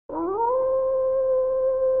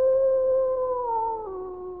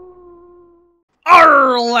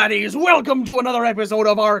laddies, welcome to another episode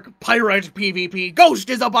of ARK Pirate PVP. Ghost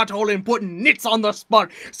is a butthole and putting nits on the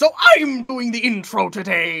spot, so I'm doing the intro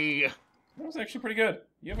today. That was actually pretty good.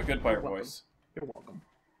 You have a good pirate voice. You're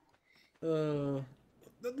welcome.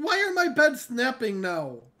 Why are my beds snapping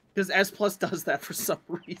now? Because S Plus does that for some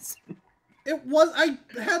reason. I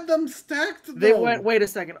had them stacked though. They went, wait a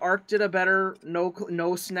second, ARK did a better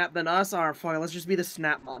no snap than us? Alright, fine, let's just be the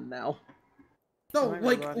snap mod now. No,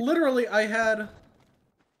 like, literally, I had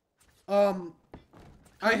them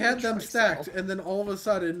stacked, and then all of a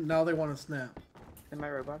sudden, now they want to snap. Am I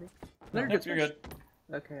robotic? No, You're good.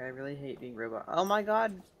 Okay, I really hate being robot. Oh my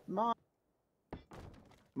god,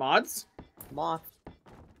 Mods? moth.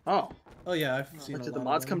 Oh. Oh yeah, I've seen Did a the lot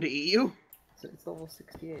mods of come them. to eat you? It's level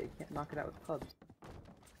 68. You can't knock it out with clubs.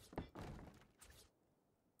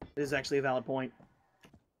 This is actually a valid point.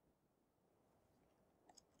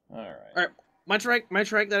 Alright. My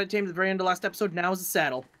trike that I tamed at the very end of last episode now is a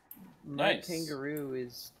saddle. My Nice. kangaroo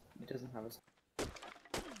it doesn't have a...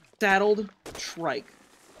 Saddled trike.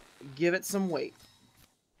 Give it some weight.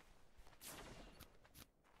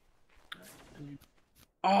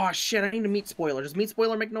 Oh shit, I need a meat spoiler. Does meat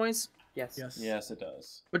spoiler make noise? Yes. Yes. Yes, it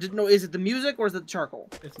does. But no, is it the music or is it the charcoal?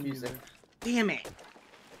 It's Music. music. Damn it.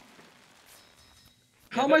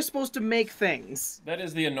 How Yeah, am I supposed to make things? That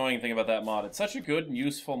is the annoying thing about that mod. It's such a good and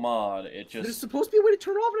useful mod. It There's just... supposed to be a way to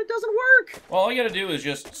turn it off and it doesn't work. Well, all you gotta do is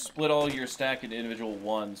just split all your stack into individual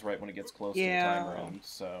ones right when it gets close to the timer end,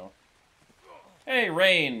 so... Hey,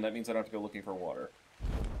 rain! That means I don't have to go looking for water.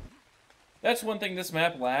 That's one thing this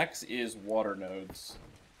map lacks, is water nodes.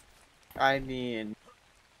 I mean...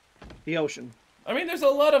 The ocean. I mean, there's a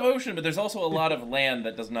lot of ocean, but there's also a lot of land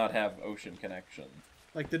that does not have ocean connection.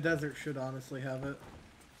 Like, the desert should honestly have it.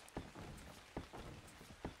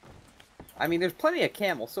 I mean, there's plenty of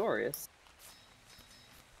Camelsaurus.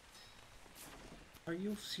 Are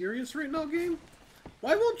you serious right now, game?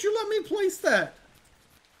 Why won't you let me place that?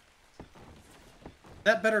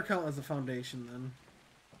 That better count as a foundation, then.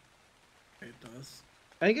 It does.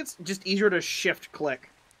 I think it's just easier to shift click.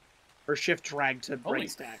 Or shift drag to Holy break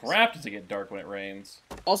stacks. crap, does it get dark when it rains.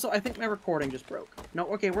 Also, I think my recording just broke. No,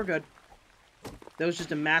 okay, we're good. That was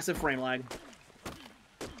just a massive frame lag.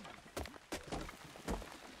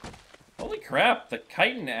 Holy crap, the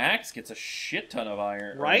chitin axe gets a shit ton of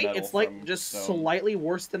iron. or Right? metal It's like from just stone. slightly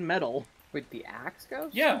worse than metal. Wait, the axe goes?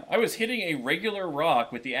 Yeah, I was hitting a regular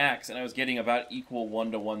rock with the axe, and I was getting about equal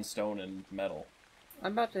 1-to-1 stone and metal.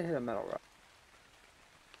 I'm about to hit a metal rock.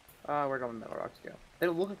 Where do metal rocks go? They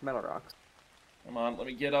don't look like metal rocks. Come on, let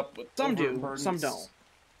me get up with Some do, overburdens. some don't.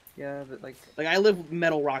 Yeah, but like... Like, I live with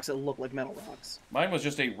metal rocks that look like metal rocks. Mine was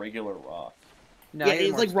just a regular rock. No, Yeah, I need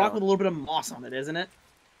it's more like rock stone. with a little bit of moss on it, isn't it?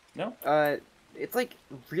 No? It's like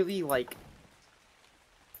really like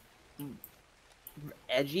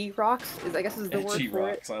edgy rocks. I guess is the Edgy word for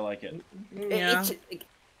rocks, I like it. it. Yeah. It's like,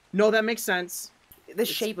 No, that makes sense. the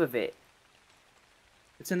shape of it.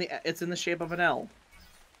 It's in the shape of an L.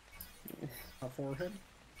 A forehead?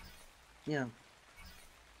 Yeah.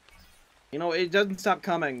 You know, it doesn't stop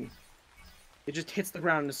coming. It just hits the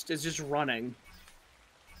ground. It's just running.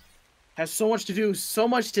 Has so much to do, so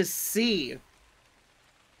much to see.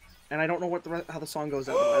 And I don't know what how the song goes.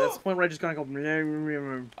 That's the point where I just gotta go.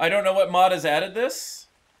 I don't know what mod has added this,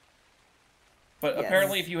 but Yes.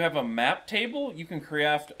 apparently if you have a map table, you can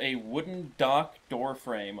craft a wooden dock door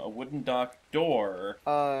frame, a wooden dock door,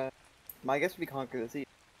 My guess would be Conquer the Sea.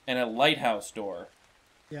 and a lighthouse door.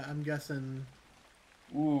 Yeah, I'm guessing...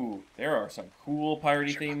 Ooh, there are some cool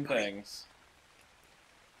piratey themed things.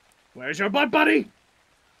 Where's your butt, buddy?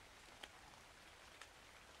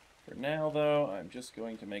 For now, though, I'm just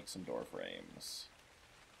going to make some door frames.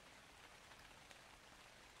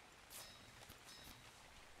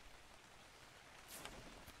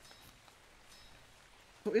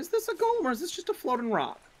 So is this a golem or is this just a floating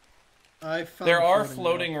rock? I found There are rock.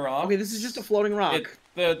 floating rocks. Okay, this is just a floating rock.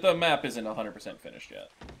 The map isn't 100% finished yet.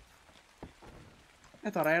 I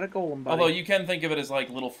thought I had a golem, buddy. Although you can think of it as like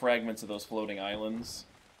little fragments of those floating islands.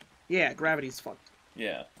 Yeah, gravity's fucked.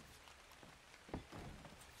 Yeah.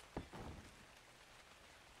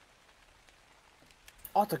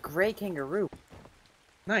 Oh, it's a gray kangaroo.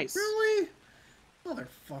 Nice. Really?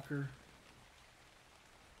 Motherfucker.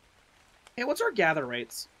 Hey, what's our gather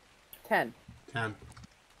rates? 10. 10.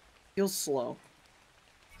 Feels slow.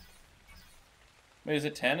 Wait, is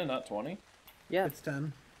it 10 and not 20? Yeah. It's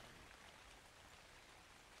 10.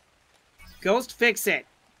 Ghost, fix it.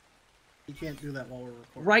 You can't do that while we're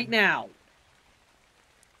recording. Right now.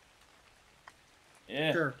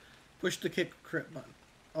 Yeah. Sure. Push the kick crit button.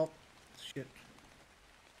 Oh, shit.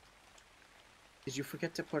 Did you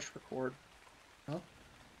forget to push record? Huh?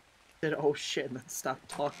 Said, oh shit, and then stopped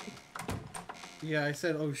talking. Yeah, I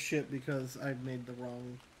said oh shit because I made the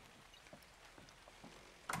wrong.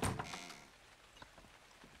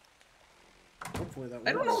 Hopefully that works.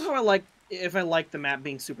 I don't know how I like if I like the map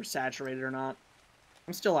being super saturated or not.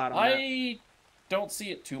 I'm still out on that. I don't see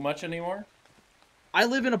it too much anymore. I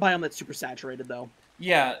live in a biome that's super saturated though.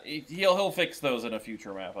 Yeah, he'll fix those in a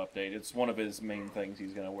future map update. It's one of his main things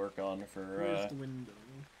he's gonna work on for Where's the window?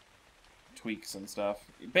 tweaks and stuff.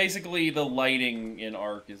 Basically, the lighting in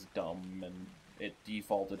ARK is dumb, and it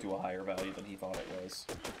defaulted to a higher value than he thought it was.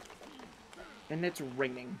 And it's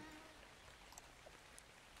raining.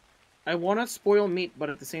 I want to spoil meat, but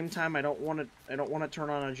at the same time, I don't want to turn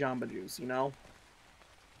on a Jamba Juice, you know?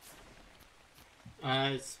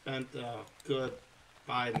 I spent a good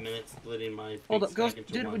 5 minutes splitting my Hold big up, Ghost,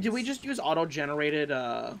 stack into ones. did we just use auto-generated,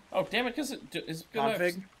 Oh, damn it, because it's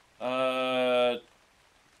config?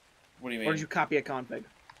 What do you mean? Or did you copy a config?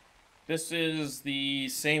 This is the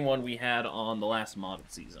same one we had on the last modded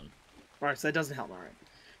season. Alright, so that doesn't help, alright.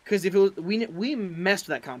 Because if it was, we messed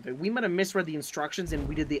with that config. We might have misread the instructions and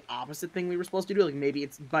we did the opposite thing we were supposed to do. Like, maybe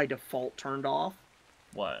it's by default turned off.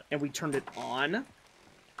 What? And we turned it on.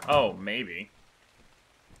 Oh, maybe.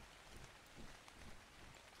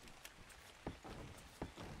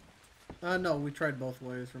 No, we tried both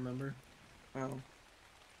ways, remember? Oh.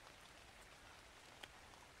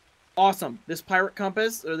 Awesome. This pirate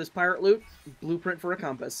compass, or this pirate loot, blueprint for a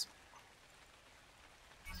compass.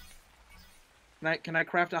 Can I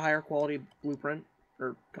craft a higher quality blueprint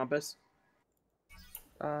or compass?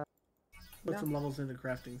 Put No. some levels into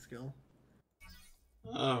crafting skill.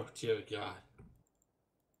 Oh, dear God.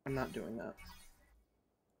 I'm not doing that.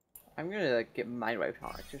 I'm gonna like, get mine wiped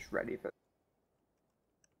on. Just ready for.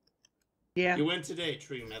 Yeah. You win today,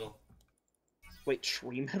 tree metal. Wait,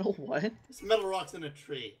 tree metal? What? This metal rock's in a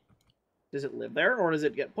tree. Does it live there, or does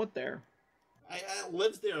it get put there? It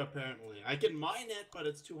lives there, apparently. I can mine it, but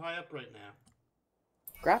it's too high up right now.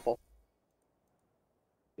 Grapple.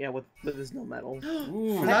 Yeah, with there's no metal.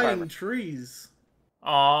 Ooh. Flying trees.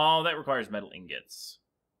 Oh, that requires metal ingots.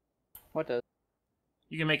 What does?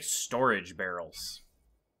 You can make storage barrels.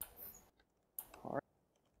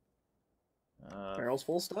 Barrels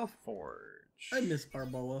full of stuff. Forge. I miss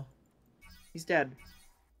Barboa. He's dead.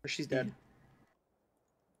 Or she's dead.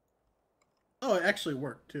 Oh, it actually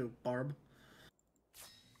worked too, Barb.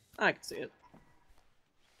 I can see it.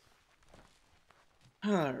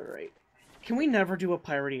 Alright. Can we never do a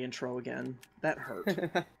piratey intro again? That hurt.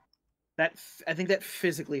 I think that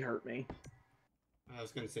physically hurt me. I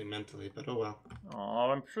was going to say mentally, but oh well.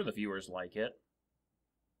 Oh, I'm sure the viewers like it.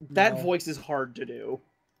 That No. voice is hard to do.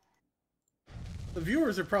 The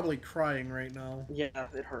viewers are probably crying right now. Yeah,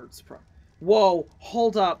 it hurts. Whoa,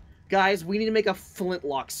 hold up. Guys, we need to make a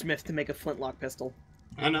Flintlock smith to make a Flintlock pistol.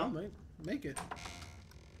 I know. Might make it.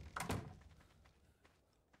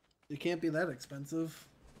 It can't be that expensive.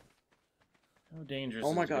 How dangerous Oh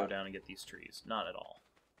is my it to go God. down and get these trees? Not at all.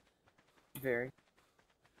 Very.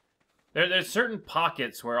 There's certain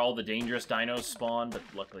pockets where all the dangerous dinos spawn, but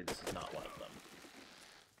luckily this is not one of them.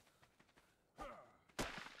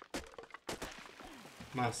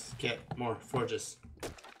 Must get more forges.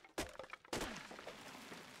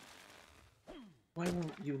 Why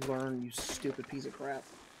won't you learn, you stupid piece of crap?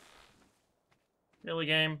 Really,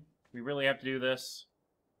 game? We really have to do this?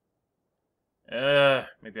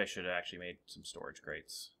 Maybe I should have actually made some storage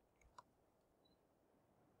crates.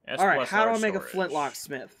 S Alright, plus how do R I make a storage. Flintlock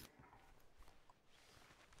smith?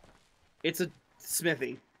 It's a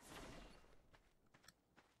smithy.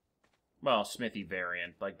 Well, smithy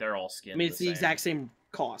variant. Like, they're all skinned I mean, it's the same. exact same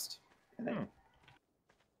cost. Hmm.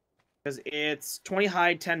 Because it's 20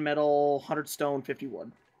 hide, 10 metal, 100 stone, 50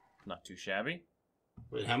 wood. Not too shabby.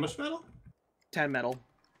 Wait, how much metal? 10 metal.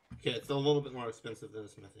 Okay, it's a little bit more expensive than a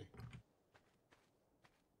smithy.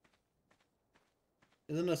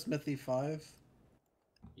 Isn't a smithy 5?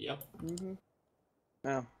 Yep. Mm-hmm.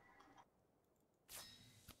 No.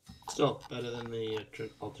 Still better than the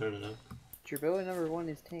alternative. Jerboa #1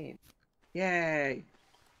 is tame. Yay.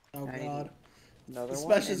 Oh I- god. Another This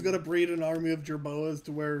one. Smash is and- gonna breed an army of Jerboas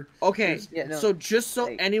to where... Okay, Yeah, no. so just so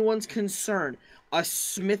Hey. anyone's concerned, a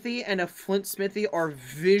smithy and a flint smithy are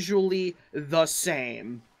visually the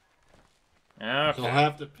same. I'll Okay.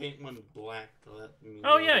 have to paint one black to let me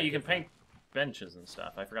Oh know yeah, the you can difference. paint benches and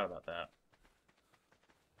stuff. I forgot about that.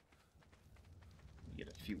 Get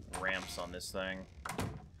a few ramps on this thing. I'm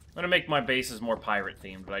gonna make my bases more pirate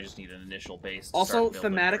themed, but I just need an initial base. To Also, start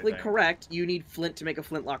building thematically everything. correct, you need flint to make a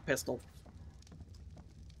flintlock pistol.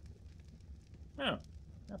 Oh,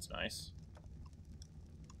 that's nice.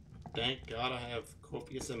 Thank God I have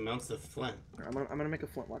copious amounts of flint. I'm gonna make a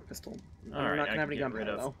flintlock pistol. All I'm right, not I gonna have can any get rid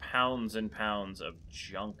gunpowder of though. pounds and pounds of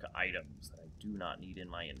junk items that I do not need in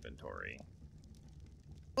my inventory.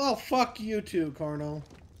 Oh, fuck you too, Carno.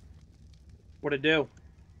 What'd it do?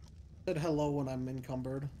 Said hello when I'm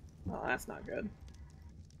encumbered. Oh, that's not good.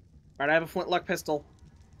 Alright, I have a flintlock pistol.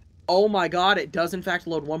 Oh my god, it does in fact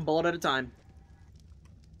load one bullet at a time.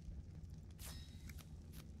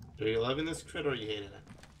 Are you loving this crit or are you hating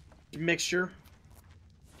it? Mixture.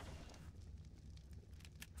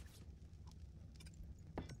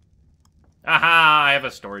 Aha! I have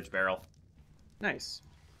a storage barrel. Nice.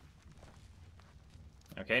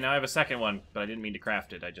 Okay, now I have a second one, but I didn't mean to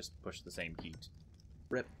craft it. I just pushed the same key.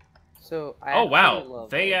 Rip. So I Oh, wow. absolutely love,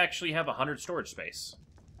 They like, actually have 100 storage space.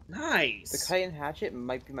 Nice. the kite and hatchet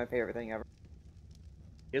might be my favorite thing ever.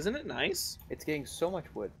 Isn't it nice? It's getting so much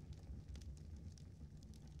wood.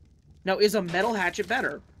 Now, is a metal hatchet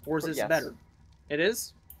better? Or is this Yes. better? It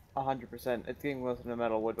is? 100%. It's getting most of the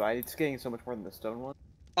metal wood, but it's getting so much more than the stone one.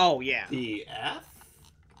 Oh, yeah. The F?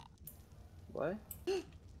 What?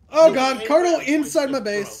 Oh The god, engram Carno points inside just my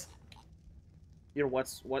base. Your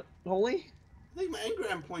what, Holy? I think my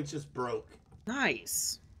engram points just broke.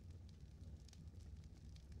 Nice.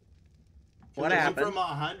 'Cause What it went happened? from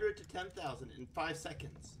 100 to 10,000 in 5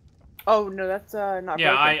 seconds. Oh, no, that's not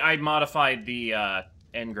Yeah, broken. I modified the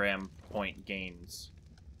engram point gains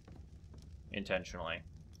intentionally.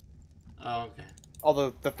 Oh, okay. Although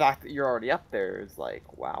the fact that you're already up there is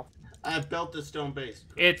like, wow. I built a stone base.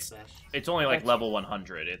 It's only like That's- level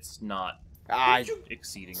 100. It's not I,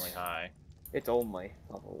 exceedingly high. it's only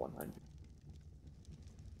level 100.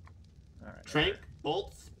 All right. Trank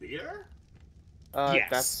bolt spear? Yes.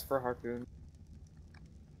 That's for harpoon.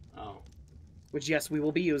 Oh. Which, yes, we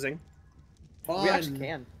will be using. Fine. We actually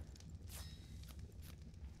can.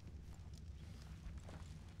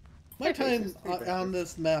 My My base time is pretty on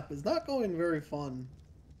this map is not going very fun.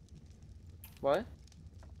 What?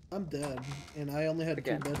 I'm dead, and I only had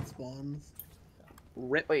Again. 2 bed spawns.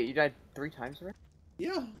 Rip. Wait, you died 3 times already?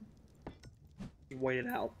 Yeah. Wait it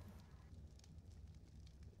out.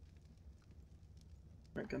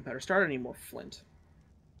 Alright, gunpowder. Start any more flint.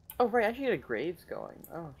 Oh, right, I should get a graves going.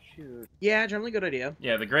 Oh, shoot. Yeah, generally good idea.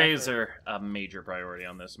 Yeah, the grays are a major priority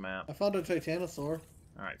on this map. I found a Titanosaur.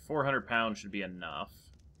 All right, 400 pounds should be enough.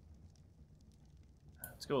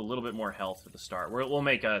 Let's go a little bit more health at the start. We'll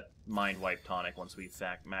make a mind wipe tonic once we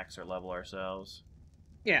max our level ourselves.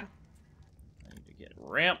 Yeah. I need to get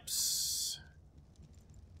ramps.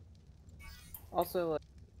 Also, like,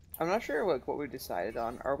 I'm not sure what we decided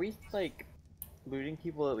on. Are we, like, looting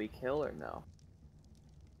people that we kill or no?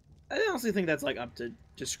 I honestly think that's, like, up to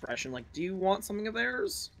discretion. Like, do you want something of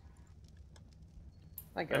theirs?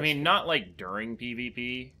 I guess. I mean, not like during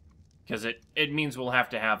PvP, because it means we'll have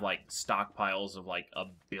to have like stockpiles of like 1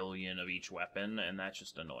 billion of each weapon, and that's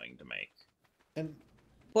just annoying to make. And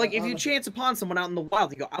Like, if you on- chance upon someone out in the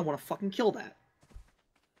wild, you go, I want to fucking kill that.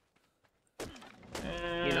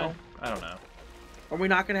 You know? I don't know. Are we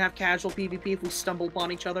not going to have casual PvP if we stumble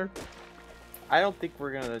upon each other? I don't think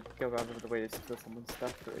we're gonna go out of the way to steal someone's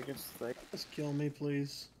stuff, but I guess, like... just kill me,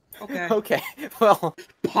 please. Okay. Okay, well...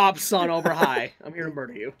 Pop sun over high. I'm here to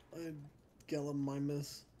murder you.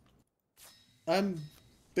 Gallimimus. I'm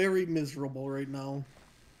very miserable right now.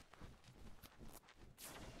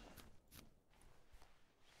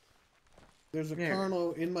 There's a There.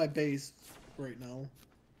 Carno in my base right now.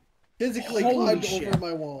 Physically Holy climbed shit. over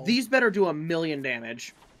my wall. These better do 1,000,000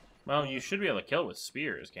 damage. Well, you should be able to kill with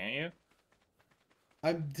spears, can't you?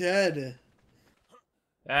 I'm dead.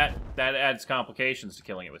 That adds complications to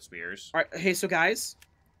killing it with spears. Alright, hey, so guys.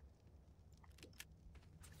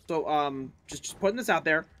 So, just putting this out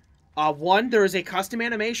there. One, there is a custom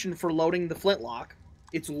animation for loading the flintlock.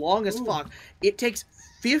 It's long as Ooh. fuck. It takes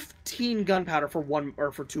 15 gunpowder for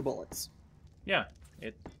 2 bullets. Yeah,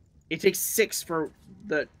 It takes 6 for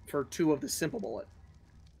 2 of the simple bullet.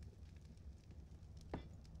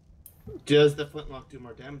 Does the flintlock do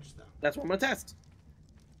more damage, though? That's what I'm gonna test.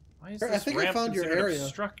 why is I this think I ramp found your considered area.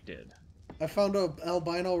 obstructed? I found a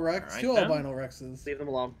albino rex, Alright, 2 then. albino rexes. Leave them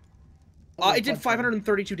alone. I'm gonna It did punch them.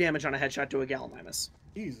 532 damage on a headshot to a Gallimimus.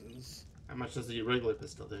 Jesus. How much does the regular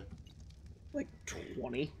pistol do? Like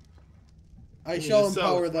 20. I Yeah, shall so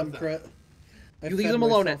empower it's them, not crit. I You leave fed them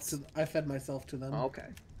alone, myself it's- I fed myself to them. Oh, okay.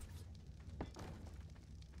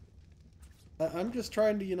 I'm just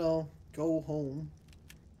trying to, go home.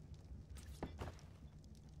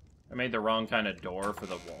 I made the wrong kind of door for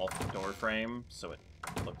the wall door frame, so it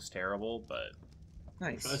looks terrible, but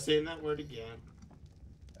Try Nice. saying that word again.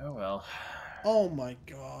 oh well. Oh my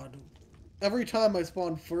god. Every time I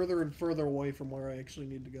spawn further and further away from where I actually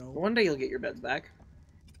need to go. One day you'll get your beds back.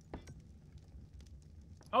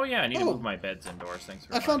 Oh yeah, I need to Oh. move my beds indoors. Thanks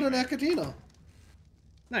for I found an reminding me. Acatina.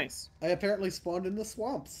 Nice. I apparently spawned in the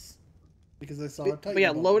swamps. Because I saw a Titan. But yeah,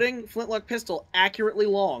 button. loading Flintlock pistol accurately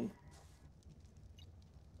long.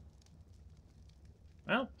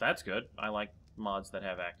 Well, that's good. I like mods that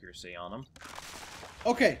have accuracy on them.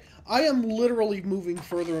 Okay, I am literally moving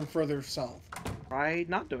further and further south. Try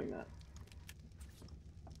not doing that.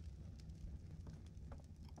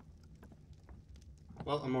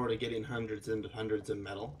 Well, I'm already getting hundreds and hundreds of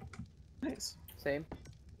metal. Nice. Same.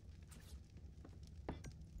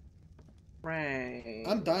 Right.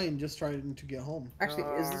 I'm dying just trying to get home. Actually,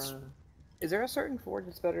 is there a certain forge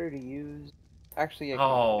that's better to use? Actually,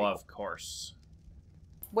 Oh, of course.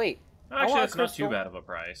 Wait. Actually, want that's not too crystal. bad of a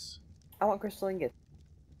price. I want crystal ingot.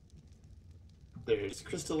 There's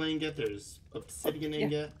crystal ingot, there's obsidian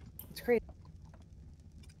ingot. It's crazy.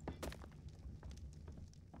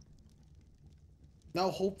 Now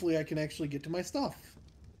hopefully I can actually get to my stuff.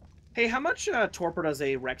 Hey, how much torpor does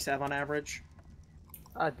a Rex have on average?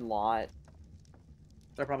 A lot.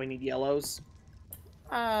 I probably need yellows.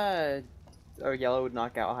 Or yellow would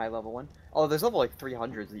knock out a high level one. Oh, there's level like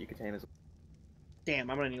 300s that you could tame as well. Damn,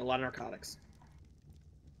 I'm gonna need a lot of narcotics.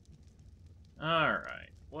 Alright,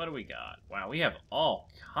 what do we got? Wow, we have all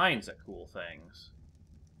kinds of cool things.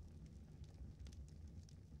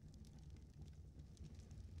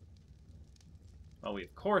 Well, we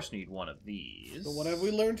of course need one of these. So what have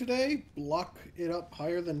we learned today? Block it up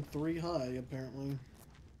higher than 3 high, apparently.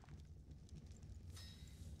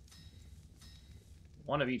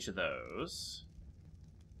 One of each of those.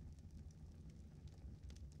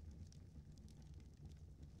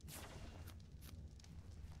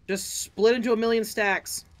 Just split into 1,000,000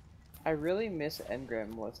 stacks. I really miss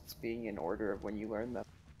engram lists being in order of when you learn them.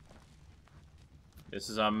 This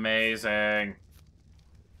is amazing.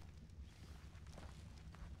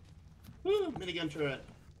 Woo, minigun turret.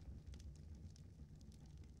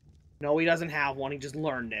 No, he doesn't have one. He just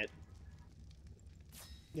learned it.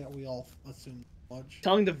 Yeah, we all assumed much.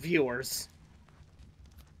 Telling the viewers.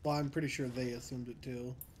 Well, I'm pretty sure they assumed it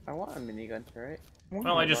too. I want a minigun turret.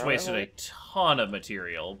 Well, I just wasted a ton of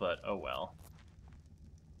material, but oh well.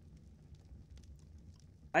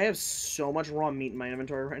 I have so much raw meat in my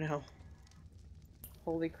inventory right now.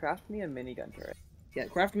 Holy, craft me a minigun turret. Yeah,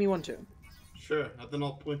 craft me one too. Sure, then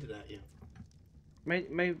I'll point it at you. My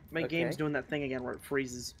Okay. game's doing that thing again where it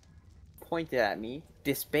freezes. Point it at me,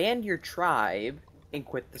 disband your tribe, and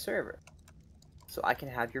quit the server. So I can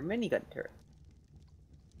have your minigun turret.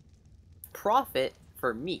 Profit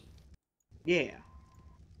for me. Yeah.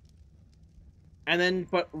 And then,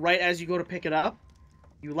 but right as you go to pick it up,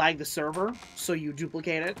 you lag the server, so you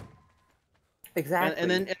duplicate it. Exactly. And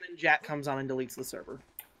then Jack comes on and deletes the server.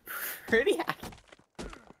 Pretty hacky.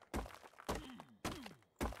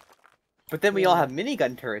 But then we all have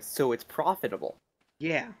minigun turrets, so it's profitable.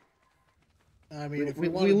 Yeah. I mean, if We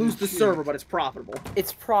wanted to lose the cheat- server, but it's profitable.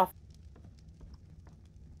 It's profit.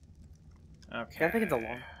 Okay. I think it's a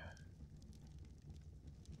long.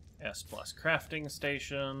 S plus crafting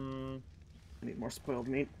station. I need more spoiled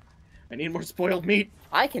meat. I need more spoiled meat.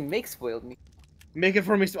 I can make spoiled meat. Make it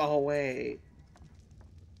for me. Oh, wait.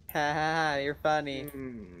 Haha, you're funny.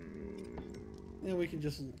 Yeah, we can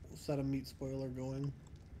just set a meat spoiler going.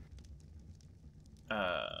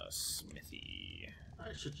 Smithy.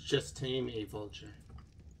 I should just tame a vulture.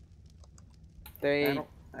 They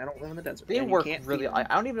I don't live in the desert. they and you work can't really. feed them.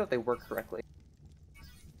 I don't even know if they work correctly.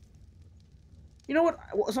 You know what?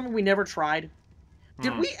 Something we never tried.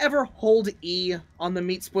 Did we ever hold E on the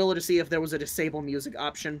meat spoiler to see if there was a disable music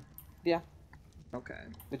option? Yeah. Okay.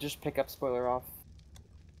 They just pick up spoiler off.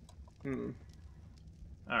 Hmm.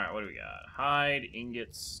 Alright, what do we got? Hide,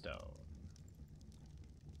 ingot, stone.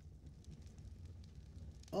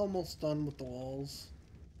 Almost done with the walls.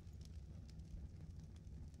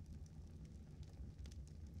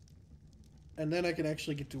 And then I can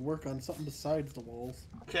actually get to work on something besides the walls.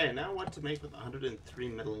 Okay, now what to make with 103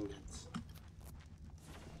 metal ingots?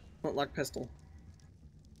 Flintlock pistol.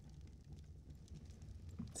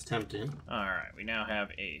 It's tempting. Alright, we now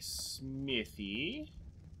have a smithy.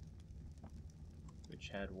 Which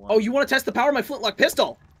had one. Oh, you want to test the power of my flintlock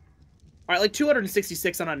pistol? Alright, like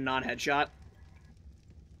 266 on a non-headshot.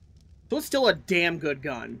 So it's still a damn good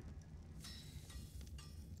gun.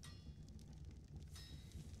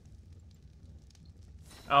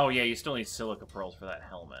 Oh yeah, you still need silica pearls for that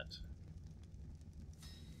helmet.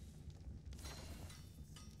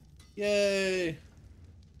 Yay!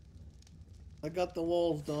 I got the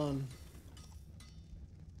walls done.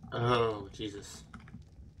 Oh, Jesus.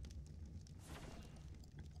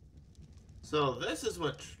 So this is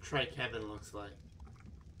what Trike Heaven looks like.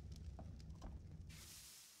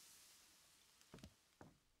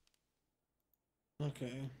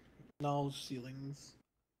 Okay. No ceilings.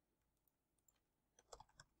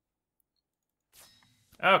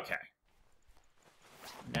 Okay.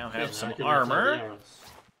 Now Okay, have now some I can reach all the armor. arrows.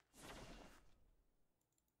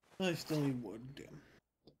 I still need wood, damn.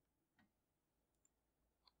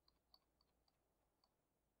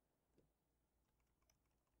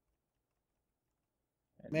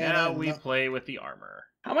 And Man, now I'm we not- play with the armor.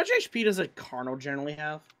 How much HP does a Carno generally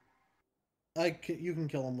have? You can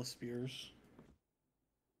kill them with spears.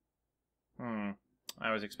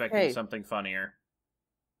 I was expecting Hey. something funnier.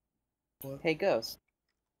 What? Hey, Ghost.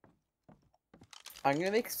 I'm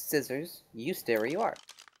gonna make scissors. You stay where you are.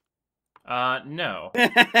 No.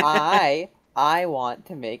 I want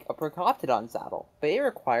to make a Procoptodon saddle, but it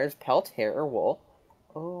requires pelt, hair, or wool.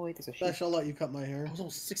 Oh wait, there's a I sheep. shall let you cut my hair. I was all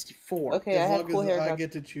 64. Okay, I As have long cool as hair. I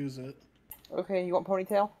get to choose it. Okay, you want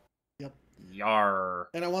ponytail? Yar.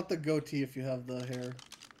 And I want the goatee if you have the hair.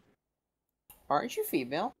 Aren't you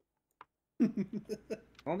female? I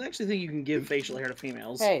don't actually think you can give facial hair to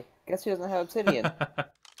females. Hey, guess who doesn't have obsidian?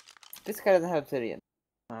 This guy doesn't have obsidian.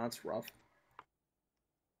 Oh, that's rough.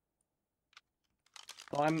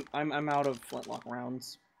 Well, I'm out of flintlock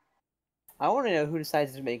rounds. I want to know who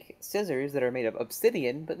decides to make scissors that are made of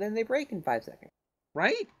obsidian, but then they break in 5 seconds.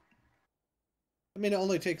 Right? I mean, it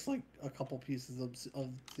only takes like a couple pieces of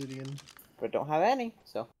obsidian. But don't have any,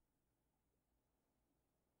 so.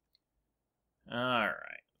 Alright.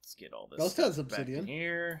 Let's get all this Ghost stuff has back in obsidian.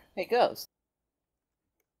 here. Hey, Ghost.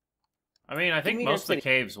 I mean, I think me your most of the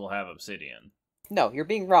obsidian. caves will have obsidian. No, you're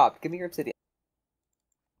being robbed. Give me your obsidian.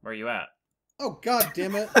 Where are you at? Oh god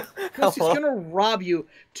damn it! Because he's gonna rob you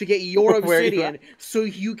to get your Where are you obsidian, so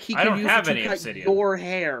he I can don't use have it any to cut obsidian. your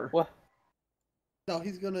hair. What? No,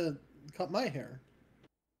 he's gonna cut my hair.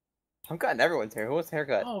 I'm cutting everyone's hair. Who wants a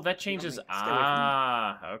haircut? Oh, that changes. Stay away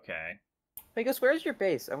from me. Okay. Hey, Ghost, where's your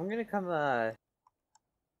base? I'm gonna come,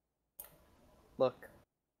 look.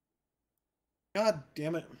 God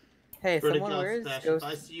damn it! Hey, Pretty someone, Ghost where's Dash, Ghost?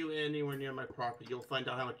 if I see you anywhere near my property, you'll find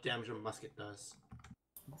out how much damage a musket does.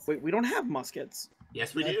 Wait, we don't have muskets.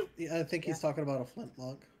 Yes, we do. I think he's talking about a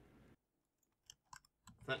flintlock.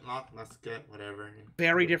 Flintlock, musket, whatever.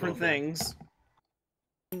 Very We're different both in. things.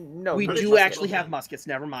 No, We pretty do musket. actually have muskets.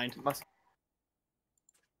 Never mind.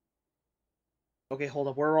 Okay, hold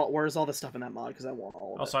up. Where's all the stuff in that mod? Because I want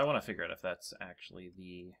all of Also, I want to figure out if that's actually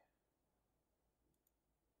the...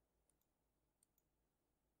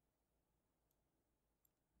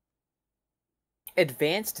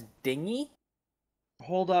 Advanced dinghy? it.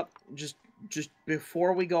 Hold up. Just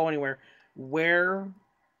before we go anywhere, where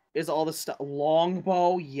is all the stuff?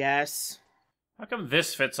 Longbow, yes. How come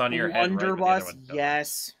this fits on your head? Right, but the other Blunderbuss, one doesn't?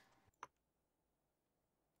 yes.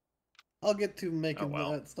 I'll get to making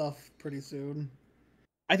well. that stuff pretty soon.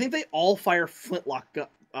 I think they all fire flintlock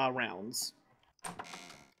rounds.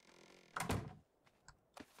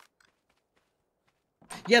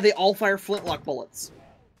 Yeah, they all fire flintlock bullets.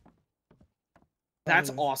 That's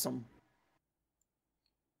Probably- awesome.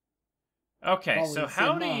 Okay, probably so the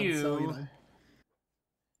how same do mod, you... so, know.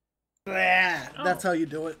 Blah, that's Oh. how you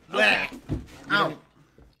do it. Okay. Blah. Ow.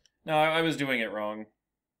 No, I was doing it wrong.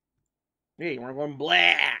 Hey, we're going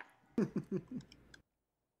blah. It's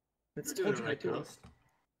You're doing told it you right, to do it. Ghost.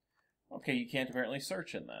 Okay, you can't apparently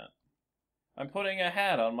search in that. I'm putting a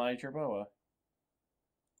hat on my jerboa.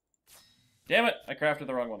 Damn it! I crafted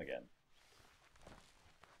the wrong one again.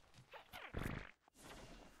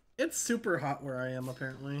 It's super hot where I am,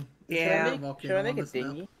 apparently. Yeah. Should I make a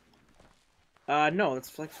dinghy? No,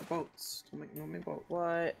 that's like for boats. Don't make boat.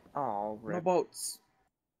 What? Oh, No rip. boats.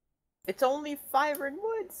 It's only fiber and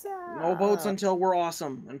wood sap. No boats until we're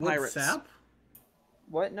awesome and Wood pirates. sap?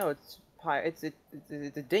 What? No, it's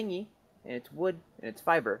it's a dinghy, and it's wood, and it's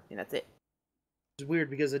fiber, and that's it. It's weird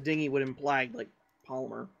because a dinghy would imply like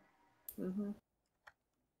polymer. Mm-hmm.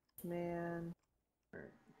 Man.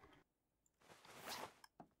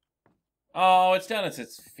 Oh, it's down at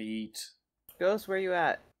its feet. Ghost, where you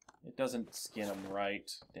at? It doesn't skin them right.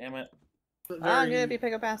 Damn it. But I'm very- gonna be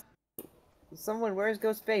pick up fast. Someone, where's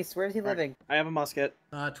Ghost base? Where's he Alright. living? I have a musket.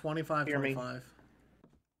 25, Hear me. 25.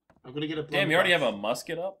 I'm gonna get a Damn, you already have a blunderbuss.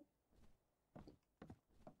 musket up?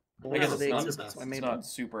 Well, I guess that's it's the not, existence, so I it's made not one.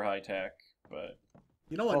 super high tech, but...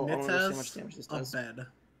 You know what Well, I Nitz wanna see how has? much damage this A does. bed.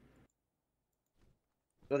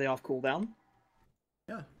 Are they off cooldown?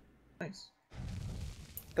 Yeah. Nice.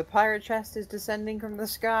 The pirate chest is descending from the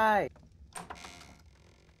sky.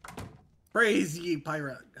 Praise ye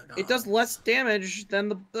pirate. It does less damage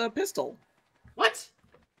than the pistol. What?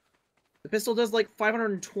 The pistol does like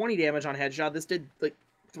 520 damage on headshot. This did like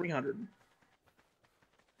 300.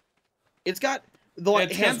 It's got the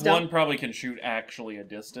It's hands because down. one probably can shoot actually a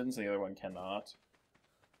distance, the other one cannot.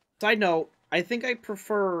 Side note, I think I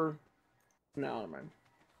prefer. No, never mind.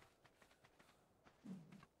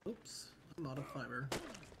 Oops, I'm out of fiber.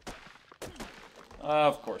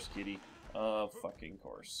 Of course, kitty. Of fucking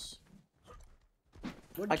course.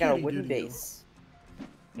 What I got a cutie wooden do to you? base.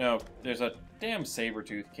 No, there's a damn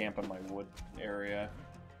saber-tooth camp in my wood area.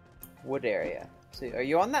 Wood area. So, are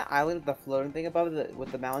you on that island with the floating thing above it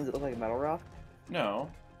with the mountains that look like metal rock? No,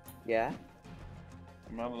 Yeah?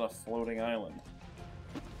 I'm not on a floating island.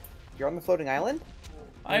 You're on the floating island?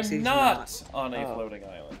 I'm he's not on a Oh. floating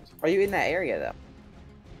island. Are you in that area,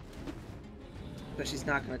 though? But she's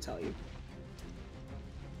not going to tell you.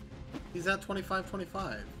 He's at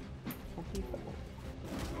 25-25.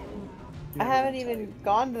 I haven't even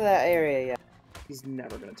gone to that area yet. He's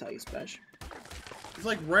never going to tell you, Spesh. He's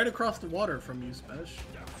like right across the water from you, Spesh.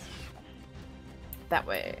 That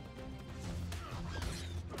way.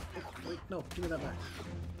 Wait, no, give me that back.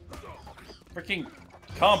 Freaking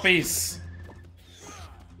compies!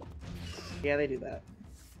 Yeah, they do that.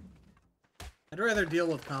 I'd rather deal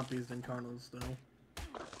with compies than carnos, though.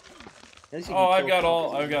 At least you Oh, can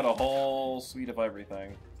kill I've got a whole suite of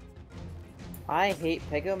everything. I hate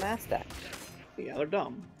Pego Mastak. Yeah, they're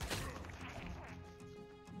dumb.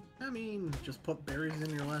 I mean, just put berries in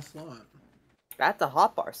your last slot. That's a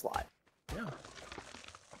hotbar slot. Yeah.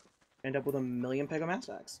 End up with 1,000,000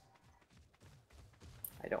 Pegomastax.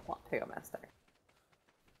 I don't want Pego Mastak.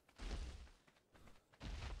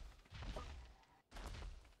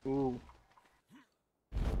 Ooh.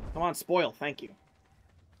 Come on, spoil. Thank you.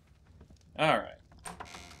 Alright.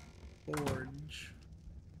 Forge.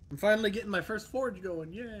 I'm finally getting my first forge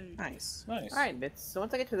going, yay! Nice. Nice. Alright, Mitz. So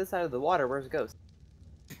once I get to this side of the water, where's Ghost?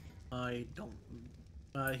 I don't...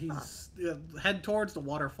 he's... head towards the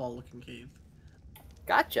waterfall-looking cave.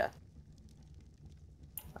 Gotcha.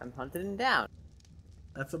 I'm hunting him down.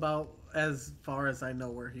 That's about as far as I know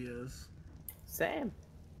where he is. Same.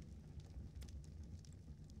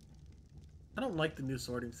 I don't like the new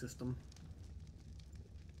sorting system.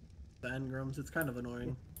 The engrams, it's kind of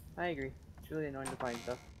annoying. I agree. It's really annoying to find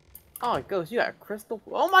stuff. Oh, Ghost, you got a crystal...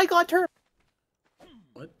 Oh my god, turtle!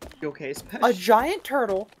 What? You okay, Spesh? A giant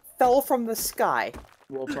turtle fell from the sky.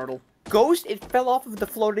 Wolf turtle. Ghost, it fell off of the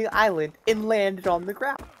floating island and landed on the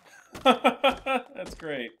ground. That's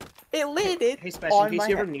great. It landed Hey, Spesh, on in case my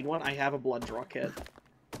you ever head. need one, I have a blood draw kit.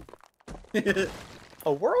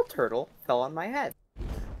 A world turtle fell on my head.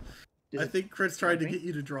 I think Chris tried to get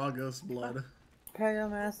you to draw ghost blood.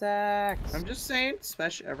 Pegomastax. I'm just saying,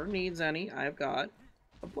 Spesh ever needs any, I've got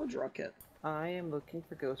a blood draw kit. I am looking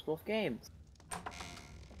for GhostWolfGames.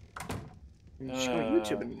 You just go to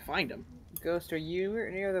YouTube and you find them. Ghost, are you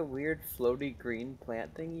near the weird floaty green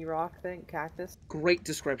plant thingy rock thing? Cactus? Great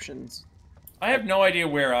descriptions. I have no idea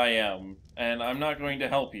where I am, and I'm not going to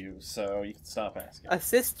help you, so you can stop asking.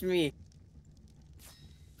 Assist me.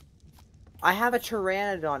 I have a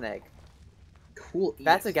pteranodon egg. Cool. Eat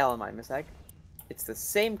That's a it. Gallimimus egg. It's the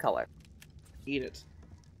same color. Eat it.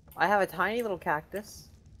 I have a tiny little cactus.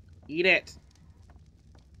 Eat it.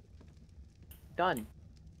 Done.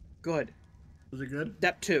 Good. Was it good?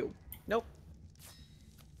 Step 2. Nope.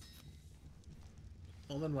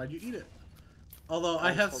 Well then why'd you eat it? Although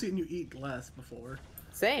I have seen you eat glass before.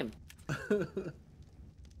 Same. I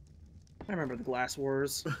remember the Glass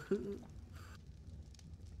Wars.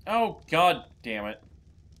 Oh, god damn it.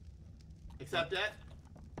 Accept that?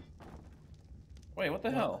 Wait, what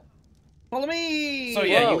the hell? Follow me! So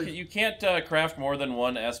yeah, Whoa. you can't craft more than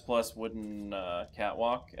one S+ wooden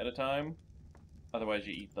catwalk at a time. Otherwise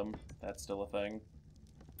you eat them. That's still a thing.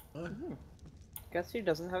 What? Guess who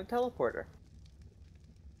doesn't have a teleporter?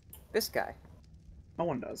 This guy. No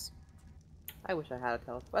one does. I wish I had a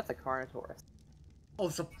teleporter. That's a Carnotaurus. Oh,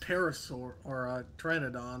 it's a parasaur or a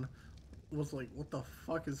pteranodon. I was like, what the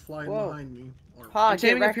fuck is flying Whoa. behind me? Or, Ha, I'm get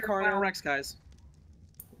taming up wrecked, your Final Carno. Rex, guys.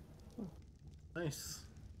 nice.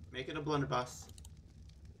 Make it a blunderbuss.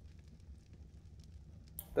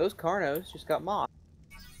 Those Carnos just got mocked.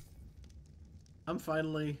 I'm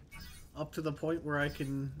finally up to the point where I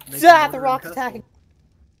can make Ah, a the murder rock's and pestle. attacking.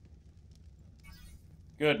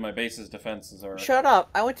 Good, my base's defenses are... Shut up!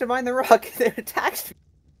 I went to mine the rock and it attacked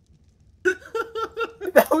me.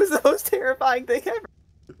 That was the most terrifying thing ever.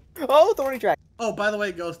 Oh, thorny dragon. Oh, by the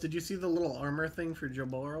way, Ghost, did you see the little armor thing for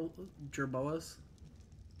Jerboas?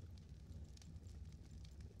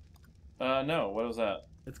 No, what was that?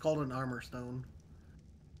 It's called an armor stone.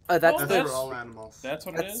 That's Oh, That's the for all animals. That's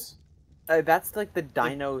what it That's- is? That's like the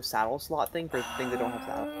dino saddle slot thing for things that don't have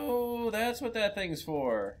saddle. Oh, that's what that thing's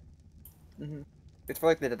for. It's for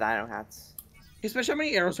like the dino hats. Especially how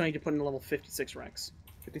many arrows do I need to put in level 56 Rex?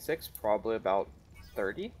 56, probably about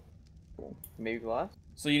 30, maybe less.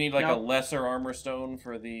 So you need like No. a lesser armor stone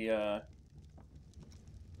for the.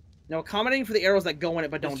 No, accommodating for the arrows that go in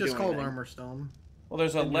it but don't It's do just called anything. armor stone. Well,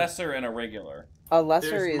 there's a lesser and a regular. A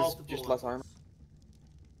lesser There's is multiple just less armor. levels.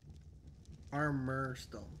 Armor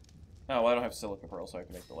stone. Oh, well, I don't have silica pearl, so I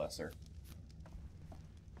can make the lesser.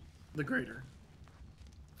 The greater.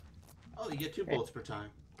 Oh, you get 2 bullets per time.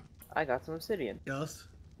 I got some obsidian. Yes.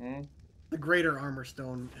 Hmm? The greater armor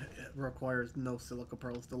stone requires no silica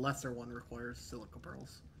pearls. The lesser one requires silica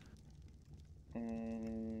pearls.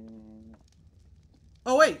 Mm.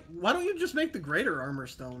 Oh wait, why don't you just make the greater armor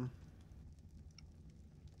stone?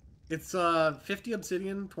 It's 50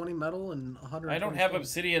 obsidian, 20 metal, and 100. I don't have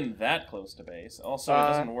obsidian that close to base. Also, it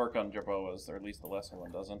doesn't work on Jerboas, or at least the lesser one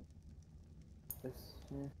doesn't.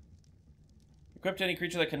 Equipped to any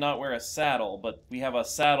creature that cannot wear a saddle, but we have a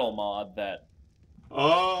saddle mod that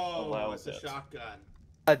Oh, allows it's a it. shotgun.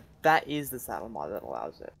 That is the saddle mod that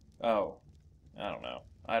allows it. Oh, I don't know.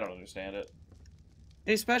 I don't understand it.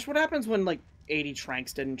 Hey, Spesh, what happens when, like, 80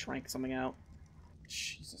 tranks didn't trank something out?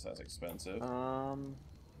 Jesus, that's expensive.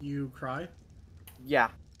 You cry? Yeah.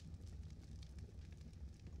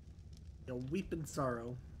 You'll weep in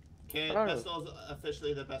sorrow. Okay, I don't know. pistol's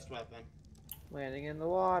officially the best weapon. Landing in the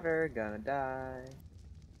water, gonna die.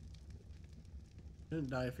 You didn't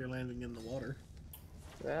die if you're landing in the water.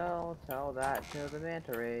 Well, tell that to the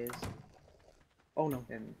manta rays Oh, no.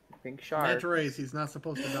 and pink shark. Manta rays, he's not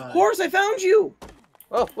supposed to die. Horse, I found you!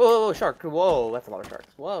 Oh, whoa, shark. Whoa, that's a lot of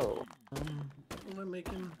sharks. Whoa. What am I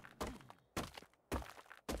making?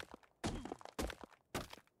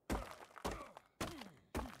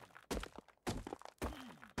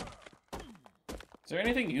 Is there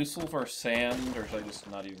anything useful for sand, or should I just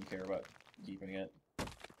not even care about keeping it?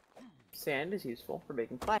 Sand is useful for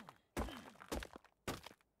making fire,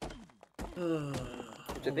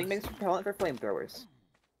 which I think makes propellant for flamethrowers.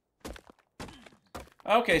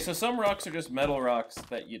 Okay, so some rocks are just metal rocks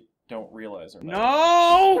that you don't realize are metal.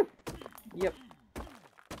 No! Yep.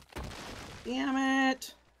 Damn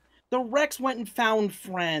it. The Rex went and found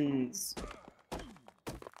friends.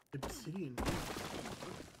 Obsidian.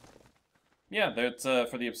 Yeah, that's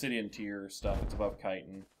for the obsidian tier stuff. It's above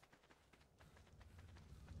chitin.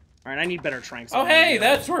 Alright, I need better tranks. Oh, hey,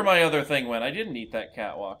 that's where my other thing went. I didn't eat that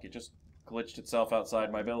catwalk. It just glitched itself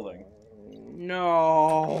outside my building.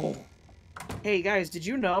 No. Hey, guys, did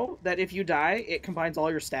you know that if you die, it combines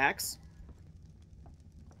all your stacks?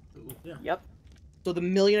 Yeah. Yep. So the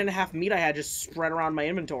 1.5 million meat I had just spread around my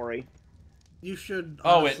inventory. You should.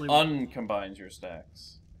 Oh, it honestly... uncombines your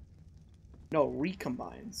stacks. No,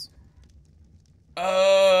 recombines.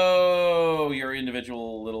 Oh, your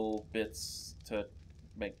individual little bits to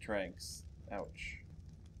make tranks. Ouch.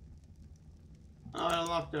 Oh, I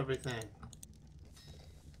unlocked everything.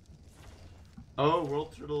 Oh,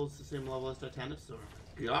 World Turtle is the same level as Titanosaur.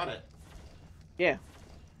 Got it. Yeah.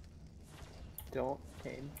 Don't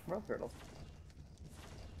tame world turtle.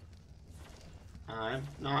 I'm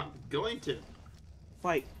not going to.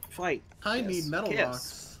 Fight. Fight. I Yes. need metal Kiss.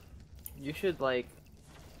 rocks. You should, like,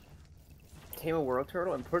 tame a world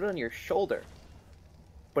turtle and put it on your shoulder.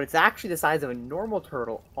 But it's actually the size of a normal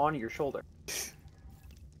turtle on your shoulder.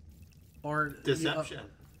 Or Deception.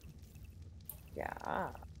 Yeah.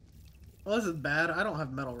 Well, this is bad. I don't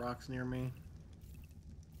have metal rocks near me.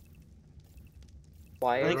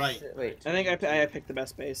 Why? think- Right. Wait. I think I picked the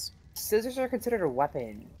best base. Scissors are considered a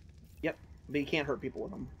weapon. But you can't hurt people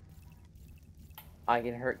with them. I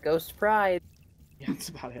can hurt Ghost Pride. Yeah, that's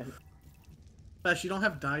about it. Bash, you don't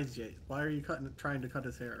have dyes yet. Why are you trying to cut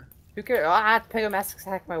his hair? Who cares? Oh, I have to pick a mask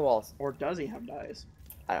attack my walls. Or does he have dyes?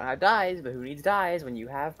 I don't have dyes, but who needs dyes when you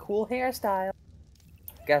have cool hairstyle?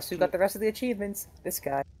 Guess who got the rest of the achievements? This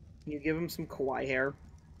guy. Can you give him some kawaii hair?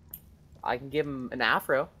 I can give him an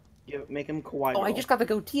afro. Make him kawaii. Oh, I girl. just got the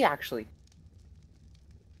goatee, actually.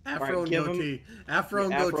 Afro and give him- goatee. Afro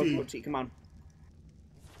and Afro goatee. Come on.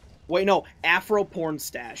 Wait, no. Afro porn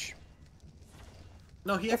stash.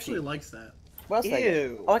 No, he actually likes that. What else did I get?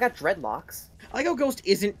 Ew. Oh, I got dreadlocks. I like how Ghost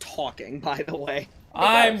isn't talking, by the way.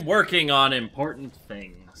 I'm working on important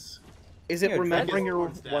things. Is it Yeah, remembering Dragon's your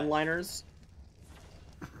porn stash. one-liners?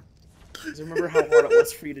 Does it remember how hard it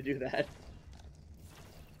was for you to do that?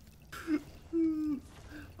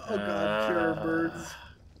 Oh god, pure birds.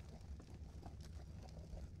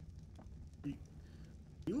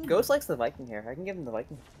 You Ghost likes the Viking hair. I can give him the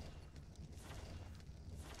Viking hair.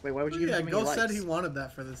 Wait, why would Oh, you give yeah, him Ghost likes? said he wanted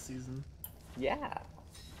that for this season. Yeah.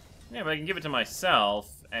 Yeah, but I can give it to myself,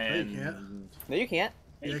 and... No, you can't. No, you can't.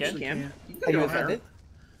 Yeah, you You can. actually can't. You Have can you go offended? there.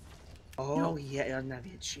 Oh, yeah, doesn't have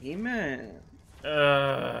the achievement.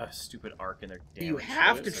 Stupid ARK and their damn You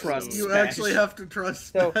have to choices. trust You Smash. actually have to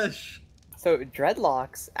trust So- Smash. So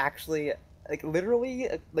dreadlocks actually, like literally,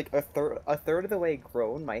 like a third of the way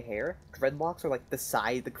grown my hair. Dreadlocks are like the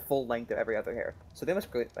size, the full length of every other hair. So they must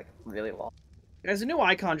go like really long. Guys, a new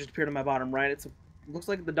icon just appeared on my bottom right. Looks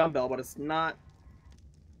like the dumbbell, but it's not.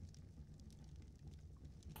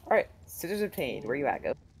 All right, scissors obtained. Where you at,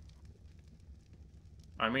 Go?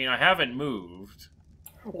 I mean, I haven't moved.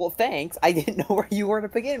 Well, thanks. I didn't know where you were to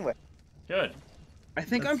begin with. Good. I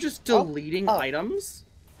think I'm just Oh, deleting oh. items.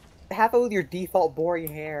 Have it with your default boring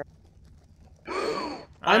hair. I'm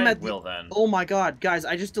I at the- will then. Oh my god, guys,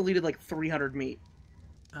 I just deleted like 300 meat.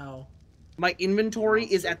 Ow. My inventory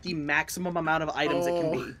is at the maximum amount of items it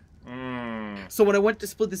can be. Mm. So when I went to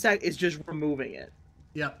split the stack, it's just removing it.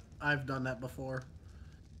 Yep, I've done that before.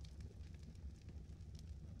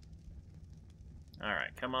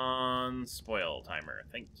 Alright, come on, spoil timer.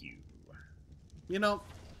 Thank you. You know,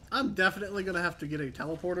 I'm definitely gonna have to get a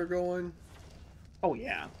teleporter going Oh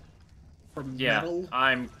yeah. for Yeah, metal.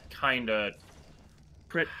 I'm kinda...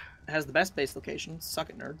 Crit has the best base location. Suck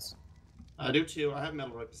it, nerds. I do too. I have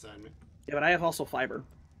metal right beside me. Yeah, but I have also fiber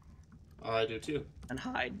I do too. and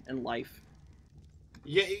hide and life.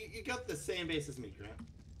 Yeah, you got the same base as me, Grant.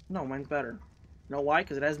 No, mine's better. Know why?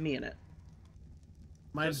 Because it has me in it.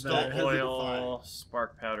 Mine's Just better. don't- Oil,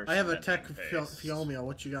 spark powder, I have a cement, tech and paste. Fiomia.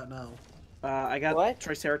 What you got now? I got What?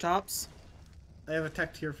 Triceratops. I have a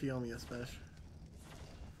tech tier Fiomia, Special.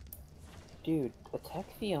 Dude, a tech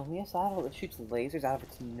Fiomia saddle that shoots lasers out of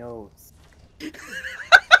its nose.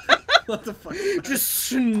 What the fuck? Just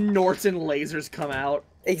snorts and lasers come out.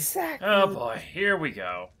 Exactly. Oh boy, here we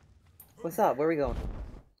go. What's up? Where are we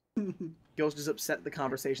going? Ghost is upset at the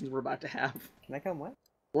conversations we're about to have. Can I come what?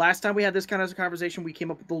 Last time we had this kind of conversation, we came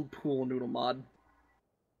up with the pool noodle mod.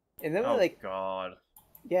 And then Oh like, god.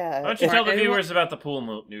 yeah. Why don't you Alright, tell the anyone- viewers about the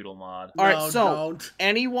pool noodle mod? All right, No, so don't.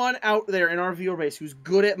 anyone out there in our viewer base who's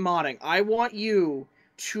good at modding, I want you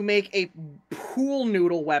to make a pool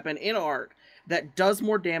noodle weapon in ARK that does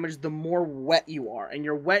more damage the more wet you are, and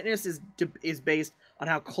your wetness is based on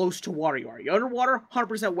how close to water you are. You're underwater,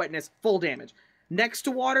 100% wetness, full damage. Next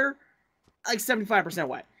to water, like 75%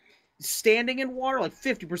 wet. Standing in water, like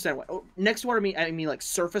 50% wet. Oh, next to water, I mean like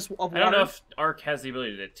surface of water. I don't know if ARK has the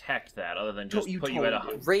ability to detect that, other than just You put you at a...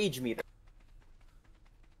 totally do. Rage meter.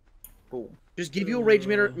 Boom. Just give you a rage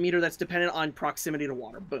meter that's dependent on proximity to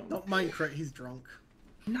water. Boom. Don't mind Crit. He's drunk.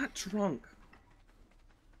 I'm not drunk.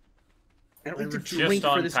 I don't I need to refuse- drink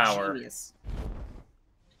Just for on this power. genius.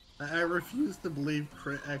 I refuse to believe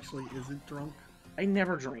Crit actually isn't drunk. I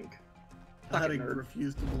never drink. I Fucking nerd.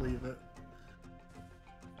 refuse to believe it.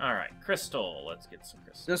 Alright, crystal. Let's get some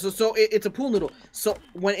crystal. So it's a pool noodle. So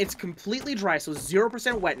when it's completely dry, so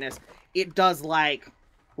 0% wetness, it does like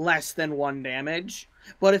less than 1 damage.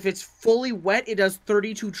 But if it's fully wet, it does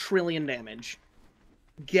 32 trillion damage.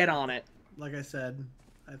 Get on it. Like I said,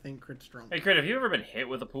 I think Crit's drunk. Hey, Crit, have you ever been hit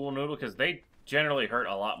with a pool noodle? Because they generally hurt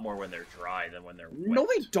a lot more when they're dry than when they're wet. No,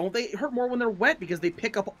 they don't. They hurt more when they're wet because they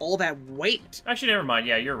pick up all that weight. Actually, never mind.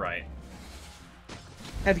 Yeah, you're right.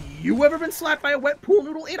 Have you ever been slapped by a wet pool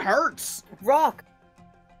noodle? It hurts. Rock.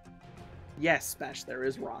 Yes, Spash, there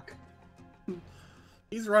is rock.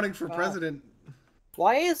 He's running for Wow. president.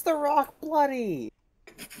 Why is the rock bloody?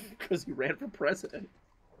 Because he ran for president.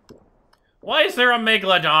 Why is there a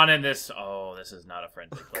Megalodon in this? Oh, this is not a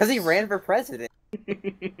friendly place. Because he ran for president.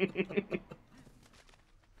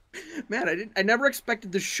 Man, I never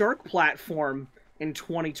expected the shark platform in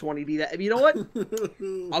 2020 to be that. You know what?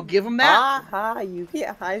 I'll give them that. Aha, you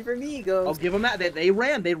can't hide from me, I'll Ghost. give them that. They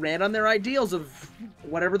ran on their ideals of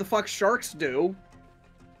whatever the fuck sharks do.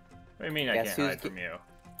 What do you mean I Guess can't who's hide from you?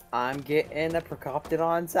 I'm getting a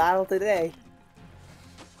Procoptodon saddle today.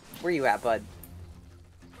 Where you at, bud?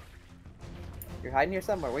 You're hiding here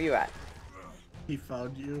somewhere. Where you at? He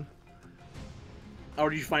found you. Or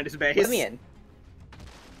did you find his base? Let me in.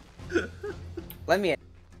 Let me in.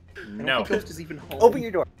 I don't No. think Ghost is even home. Open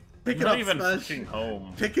your door. Pick I'm it not up, even Smash. fucking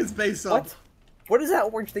home. Pick his base up. What? What is that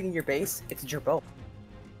orange thing in your base? It's your bow.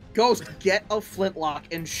 Ghost, get a flintlock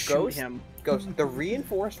and shoot Ghost? him. Ghost, the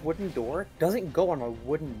reinforced wooden door doesn't go on a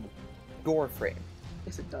wooden door frame.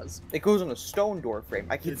 Yes, it does. It goes on a stone door frame.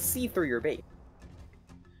 I can It's- see through your base.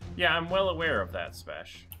 Yeah, I'm well aware of that,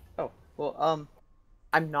 Spash. Oh, well,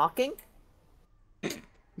 I'm knocking. Is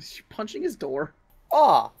she punching his door?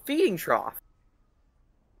 Ah, feeding trough.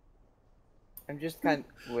 I'm just kind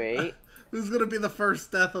of... Wait. This is gonna be the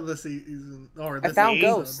first death of the season. Or I this found season.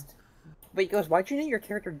 Ghost. Wait, Ghost, why'd you name your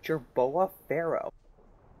character Jerboa Pharaoh?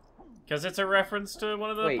 Because it's a reference to one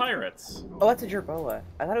of the Wait. pirates. Oh, that's a Jerboa.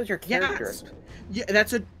 I thought it was your character. Yeah,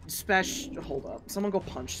 that's a special. Hold up. Someone go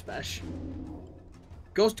punch Spesh.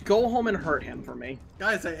 Ghost, go home and hurt him for me.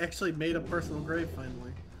 Guys, I actually made a personal grave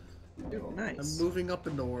finally. Dude, nice. I'm moving up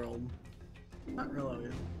in the world. Not really.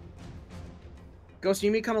 Ghost,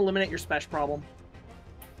 you need to come eliminate your Spesh problem.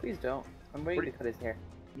 Please don't. I'm waiting to cut his hair.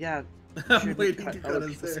 Yeah. I'm waiting to cut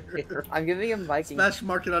his hair. I'm giving him Viking. Smash,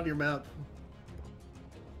 mark it on your map.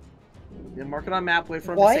 Yeah, mark it on map, wait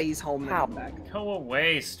for him What? to say he's home and then come back. Go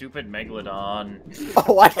away, stupid Megalodon.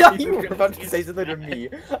 Oh, I thought you were about to say something to me.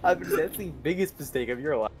 That's the biggest mistake of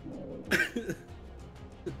your life.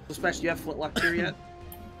 So Spesh, do you have Flintlock here yet?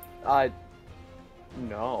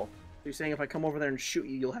 No. You're saying if I come over there and shoot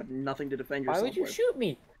you, you'll have nothing to defend yourself Why would you with. shoot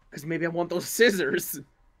me? Because maybe I want those scissors.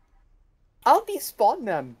 I'll despawn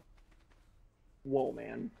them. Whoa,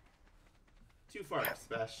 man. Too far,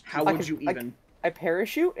 Spesh. How would you even? I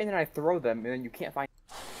parachute and then I throw them and then you can't find.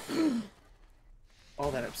 All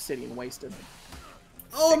that obsidian wasted.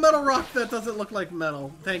 Oh, metal rock that doesn't look like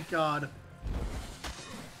metal. Thank God.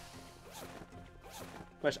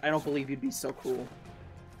 Spesh, I don't believe you'd be so cool.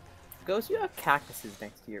 Ghost, you have cactuses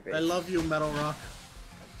next to your base. I love you, metal rock.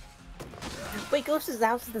 Wait, Ghost's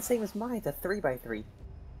house is the same as mine. It's a 3x3.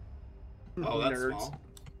 Oh, that's Nerds. small.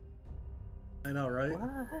 I know, right?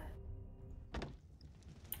 What?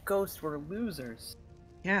 Ghost, we're losers.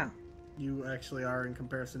 Yeah, You actually are in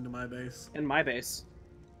comparison to my base. in my base.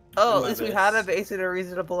 Oh, My at least we base. had a base in a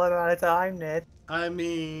reasonable amount of time, Ned. I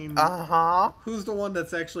mean, Uh-huh. who's the one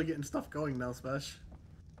that's actually getting stuff going now, Spesh?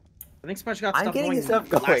 I think Spesh got I'm stuff getting going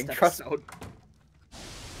stuff last going, trust- episode.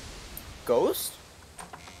 Ghost?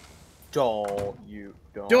 Don't you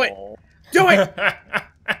don't. Do it! Do it!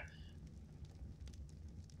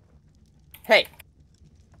 Hey,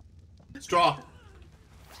 Straw.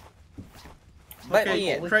 let Okay,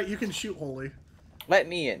 me in. Craig, you can shoot Holy. Let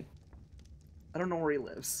me in. I don't know where he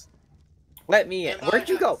lives. Let me in. And Where'd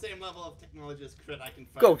you I go? have the same level of technology as Crit. I can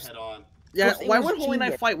fight Ghost. head on. Yeah, Ghost, it why was would Holy and I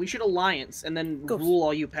genius. fight? We should alliance and then Ghost. rule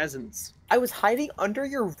all you peasants. I was hiding under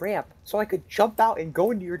your ramp so I could jump out and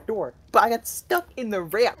go into your door, but I got stuck in the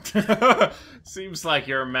ramp. Seems like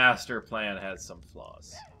your master plan has some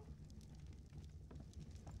flaws.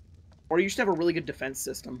 Or you should have a really good defense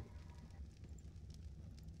system.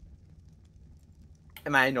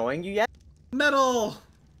 Am I annoying you yet? Metal!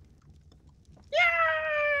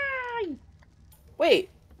 Yay! Wait.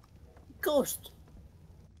 Ghost.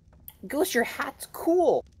 Ghost, your hat's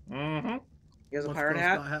cool. Mm-hmm. He has a What's pirate Ghost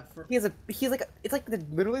hat. got hat for? It's like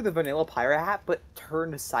literally the vanilla pirate hat, but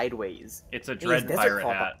turned sideways. It's a He's dread desert pirate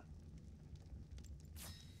cop. hat.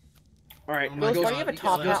 All right, Oh my Ghost, God, why do you have a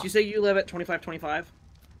top Ghost, hat? you say you live at 2525?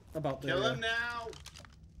 About there. Kill yeah. him now.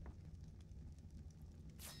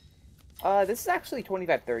 This is actually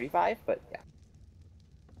 2535, but yeah.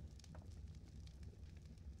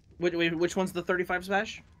 Which one's the 35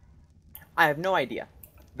 Smash? I have no idea.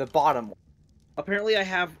 The bottom one. Apparently, I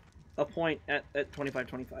have a point at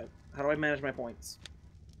 2525. How do I manage my points?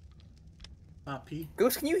 P.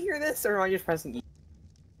 Ghost, can you hear this, or am I just pressing E?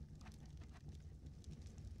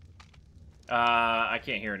 I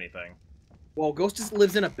can't hear anything. Well, Ghost just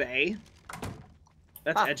lives in a bay.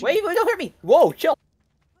 That's edgy. Wait, don't hurt me! Whoa, chill!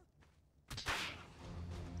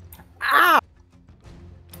 Ah!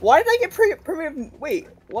 Why did I get primitive... Wait,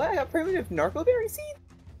 what? I got primitive narcoberry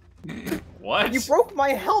seeds? What? You broke my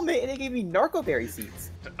helmet and it gave me narcoberry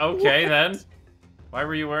seeds. Okay, What? then. Why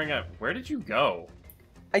were you wearing a... Where did you go?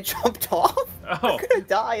 I jumped off? Oh, I'm gonna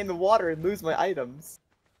die in the water and lose my items.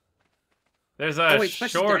 there's a wait, Spesh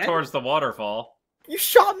is shore dead? towards the waterfall. You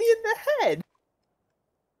shot me in the head!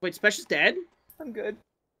 Wait, Spesh is dead? I'm good.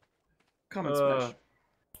 Come on, Uh, Spesh.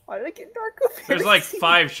 Why did I get narcoberry There's like seeds?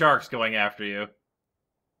 5 sharks going after you.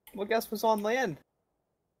 Well, guess what's on land?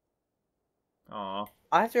 Aw.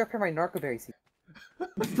 I have to repair my narcoberry seeds.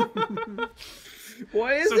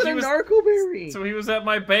 Why is So it he a was- narcoberry? So he was at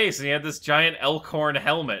my base, and he had this giant elk horn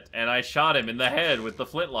helmet, and I shot him in the head with the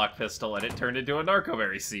flintlock pistol, and it turned into a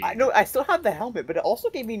narcoberry seed. I know I still have the helmet, but it also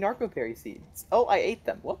gave me narcoberry seeds. Oh, I ate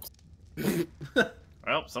them. Whoops.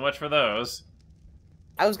 Well, so much for those.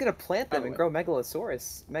 I was gonna plant them By the and way. grow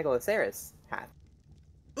Megaloceros hat.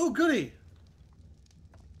 Oh, goody!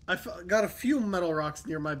 Got a few metal rocks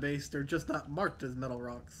near my base. They're just not marked as metal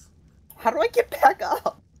rocks. How do I get back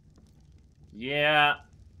up? Yeah.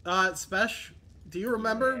 Spesh, do you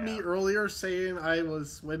remember Yeah. me earlier saying I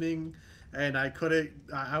was swimming and I couldn't,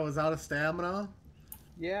 I was out of stamina?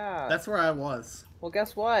 Yeah. That's where I was. Well,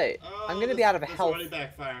 guess what? Oh, I'm gonna this- be out of this health. already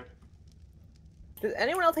backfired. Does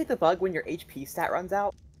anyone else hate the bug when your HP stat runs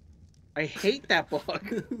out? I hate that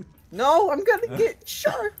bug. No, I'm gonna get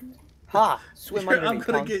sharked. Ha! Swim under I'm me,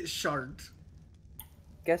 gonna punk. get sharked.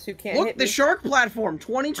 Guess who can't Look, hit the me? shark platform,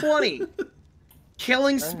 2020.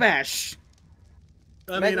 Killing Spesh.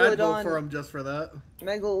 I mean, I'd go Megalodon. for him just for that.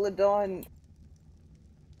 Megalodon.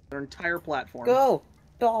 Their entire platform. Go!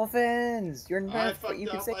 Dolphins! You're I nerfed, but you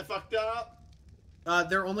can fucked say up. I fucked up.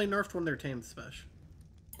 They're only nerfed when they're tamed, Spesh.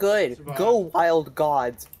 good. Survive. Go, wild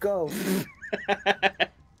gods. Go.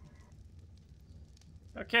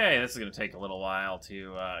 Okay, this is gonna take a little while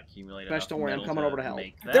to accumulate Spesh, enough don't worry, I'm metal coming over to help.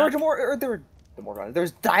 make that. There were more.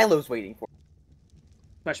 There's Dilos waiting for.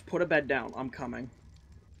 Spesh, put a bed down. I'm coming.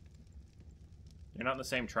 You're not in the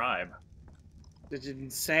same tribe. It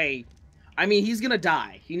didn't say. I mean, he's gonna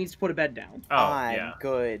die. He needs to put a bed down. Oh, I'm yeah.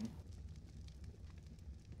 good.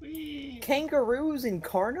 Whee! Kangaroos and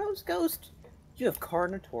Carnos, Ghost? You have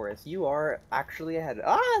Carnotaurus. You are actually ahead.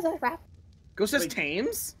 Ah, is that a rap? Ghost says Wait.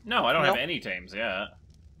 tames? No, I don't No. have any tames yet.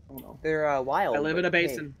 Oh no. They're wild. I live in a but hey.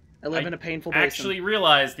 basin. I live I in a painful basin. Actually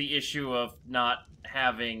realized the issue of not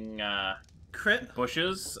having Crit,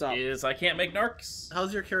 bushes Stop. is I can't make narcs.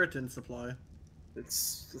 how's your keratin supply? It's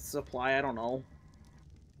supply, I don't know.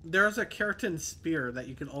 There's a keratin spear that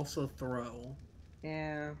you can also throw.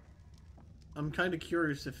 Yeah. I'm kind of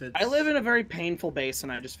curious if it's... I live in a very painful basin,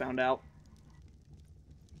 I just found out.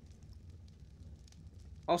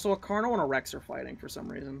 Also, a Carno and a Rex are fighting for some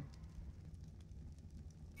reason.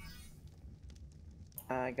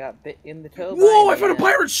 I got bit in the toe. Whoa, by I found a an-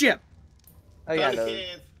 pirate ship! Oh yeah, Found a those.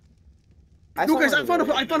 cave. I No, saw guys, one I of found those.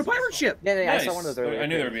 I found a pirate ship! Yeah, Nice. I saw one of those earlier. I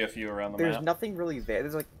knew there would be a few around the There's map. nothing really there.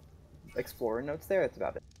 There's like explorer notes there. That's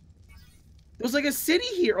about it. There was like a city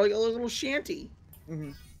here, like a little shanty.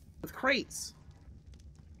 Mm-hmm. With crates.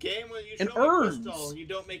 Game when you And show me urns. crystal, you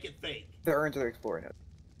don't make it fake. The urns are the explorer notes.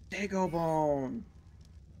 Dagobone.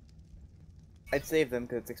 I'd save them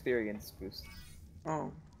because it's experience boost.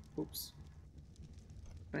 Oh. Oops.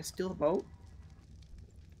 Can I steal the boat?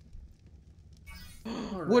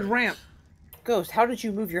 Alright. Wood ramp. Ghost, how did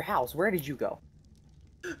you move your house? Where did you go?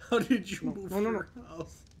 How did you No, move no, no, your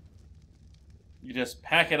house? You just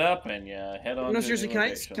pack it up and you head on. No, to seriously, the can I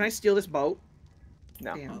location. steal this boat?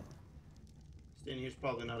 No. Damn. Staying here's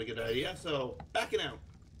probably not a good idea, so backing out.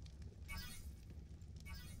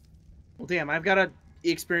 Well, damn, I've got a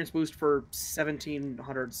experience boost for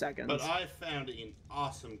 1,700 seconds. But I found an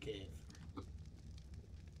awesome cave.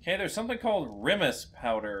 Okay, there's something called Rimus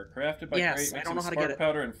powder, crafted by Yes, I mixing don't know how to spark get it.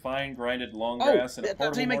 powder and fine grinded long Oh, grass in a that's how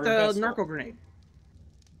portable you make mortar the vessel. narco grenade.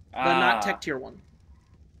 The Ah, not tech tier one.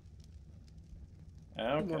 More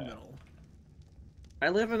Okay. metal. I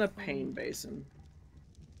live in a pain basin.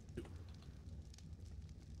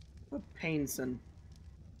 A painson.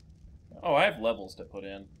 Oh, I have levels to put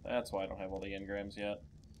in. That's why I don't have all the engrams yet.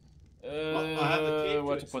 Well, I have a cave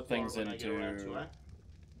what to explore put things when I get around to into? it.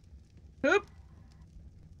 Oop.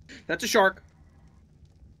 That's a shark.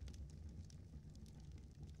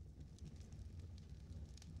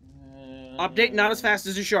 Update not as fast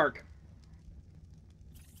as a shark.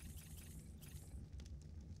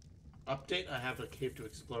 Update, I have a cave to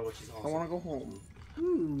explore, which is awesome. I want to go home.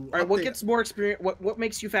 Ooh, All right, what update. gets more experience? What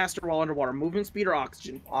makes you faster while underwater? Movement speed or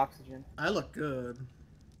oxygen? Oxygen. I look good.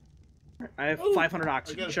 I have Ooh, 500 I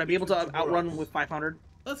oxygen. got a Should I be able picture to of outrun Rocks. with 500?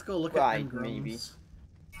 Let's go look Right, at engrams. maybe. All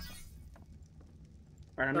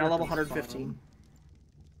right, I'm Start now at level the 115. bottom.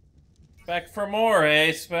 Back for more,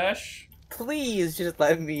 eh, Spesh? Please just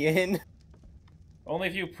let me in. Only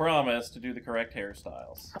if you promise to do the correct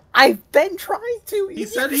hairstyles. I've been trying to. He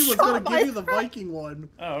said he was going gonna give you the Viking one.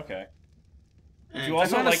 Oh, okay. Would And you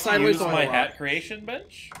also found a like to sideways use oil my rock. hat creation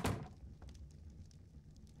bench?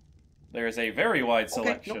 There is a very wide Okay,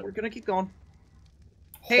 selection. no, we're gonna keep going.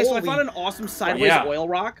 Hey, so I Holy- found an awesome sideways Yeah. oil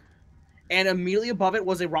rock, and immediately above it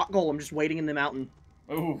was a rock golem just waiting in the mountain.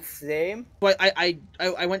 Oof. Same. But I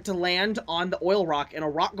went to land on the oil rock, and a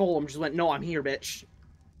rock golem just went, "No, I'm here, bitch."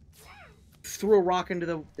 Threw a rock into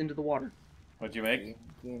the water. What'd you make?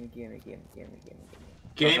 Gimme.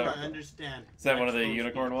 Game, I Okay. understand. Is that one of the Exposed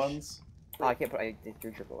unicorn speech. ones? Oh, I can't put. I did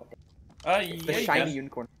your triple. Yeah, The you shiny can.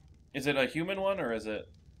 unicorn. Is it a human one or is it?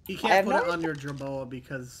 He I can't have put no it on idea. your Jerboa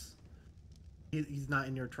because he's not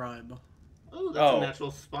in your tribe. Oh, that's Oh. a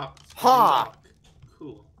natural spot. Ha! Rock.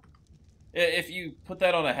 Cool. If you put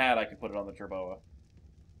that on a hat, I could put it on the Jerboa.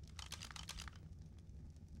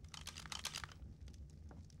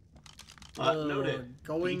 Noted.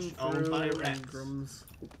 Going Beach owned through by rats. engrams.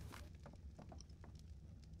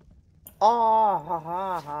 Ah, ha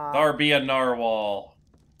ha ha. There be a narwhal.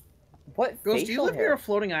 What Ghost, do you facial live near hair? a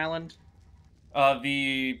floating island?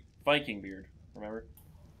 The Viking beard. Remember?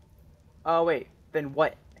 Oh wait, then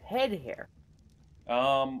what head hair?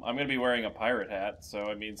 I'm gonna be wearing a pirate hat, so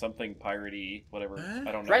I mean something piratey, whatever. Huh?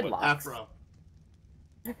 I don't know. Dreadlocks. What... Afro.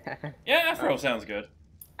 Yeah, Afro sounds good.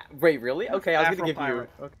 Wait, really? Okay, I was gonna give Afro-pirate.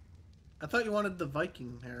 you. Okay. I thought you wanted the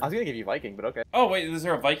Viking hair. I was gonna give you Viking, but okay. Oh wait, is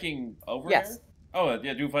there a Viking over Yes. here? Oh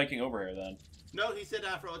yeah, do Viking over here then. No, he said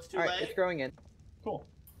Afro. It's too All right, late. it's growing in. Cool.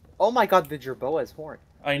 Oh my God, the Jerboa's horn.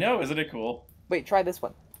 I know, isn't it cool? Wait, try this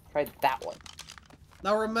one. Try that one.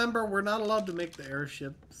 Now remember, we're not allowed to make the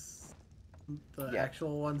airships, the Yeah.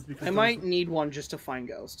 actual ones, because I those, might need one just to find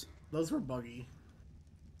Ghost. those were buggy.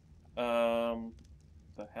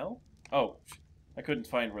 The hell? Oh, I couldn't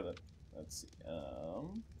find where the. Let's see.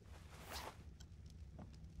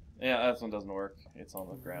 Yeah, that one doesn't work. It's on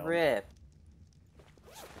the ground. Rip.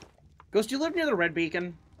 Ghost, do you live near the red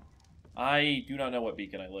beacon? I do not know what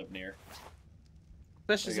beacon I live near.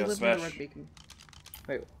 Smash, does he There you go, live near the Smash. red beacon?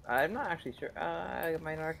 Wait, I'm not actually sure. I got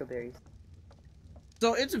my narco berries.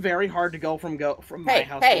 So it's very hard to go from my Hey,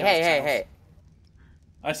 house hey, to hey, Ghost's hey, house. hey!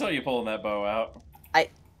 I saw you pulling that bow out.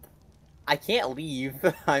 I can't leave.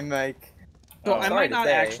 I'm like. So Oh, I sorry might to not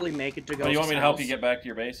say. actually make it to Ghost's Oh, you want me to help you house. get back to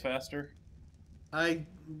your base faster? I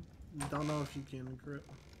don't know if you can, Crit.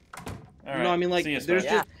 All right. No, I mean, like, see you, there's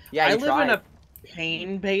Smash. Yeah, just- yeah. I You live tried. in a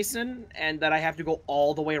pain basin, and that I have to go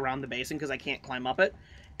all the way around the basin because I can't climb up it,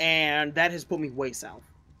 and that has put me way south.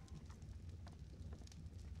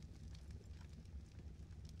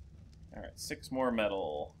 All right, 6 more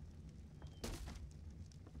metal.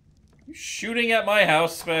 You shooting at my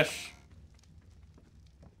house, Smash?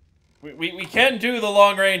 We can do the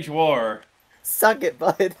long range war. Suck it,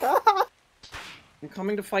 bud. I'm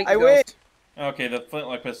coming to fight I Ghost. win. Okay, the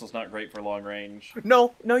flintlock pistol's not great for long range.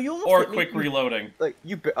 No, you almost Or hit me. quick reloading. Like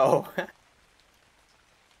oh.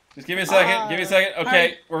 Just give me a second, give me a second. Okay,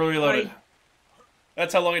 Hi. we're reloaded. Hi.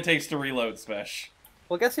 That's how long it takes to reload, Smash.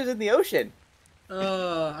 Well, guess who's in the ocean?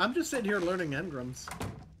 I'm just sitting here learning engrams.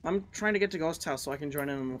 I'm trying to get to Ghost's house so I can join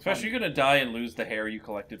in on the Smash, fun. you're gonna die and lose the hair you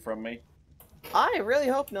collected from me. I really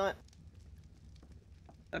hope not.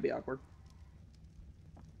 That'd be awkward.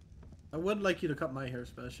 I would like you to cut my hair,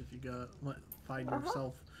 Spesh, if you find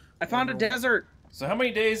yourself. I found a Oh. desert. So how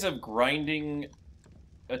many days of grinding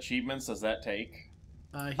achievements does that take?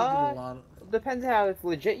 He did a lot of... Depends how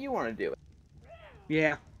legit you want to do it.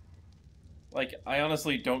 Yeah. Like, I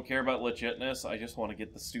honestly don't care about legitness, I just want to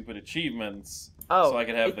get the stupid achievements Oh, so I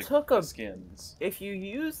can have it took the skins. If you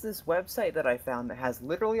use this website that I found that has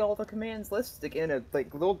literally all the commands listed in a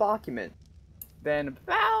little document, then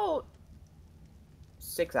about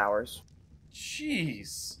 6 hours.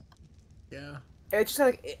 Jeez. Yeah. It's just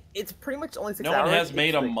like it's pretty much only 6 No hours. one has It's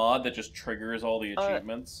made a like- mod that just triggers all the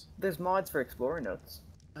achievements. There's mods for Explorer Notes.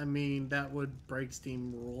 I mean, that would break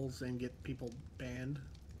Steam rules and get people banned.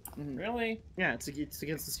 Really? Yeah, it's against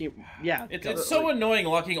the Steam. Yeah. It's so annoying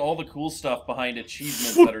locking all the cool stuff behind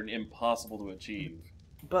achievements that are impossible to achieve.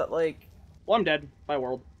 But like, Well, I'm dead. Bye,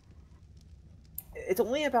 world. it's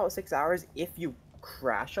only about 6 hours if you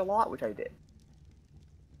crash a lot, which I did.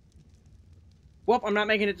 Well, I'm not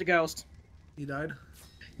making it to Ghost. You died?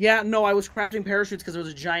 Yeah, no, I was crafting parachutes because there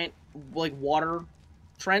was a giant, like, water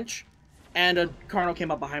trench, and a Carno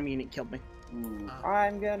came up behind me and it killed me. Ooh.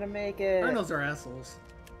 I'm gonna make it. Rhinos are assholes.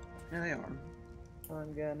 Yeah, they are.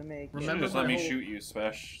 I'm gonna make You it. should Remember just let my me whole- shoot you,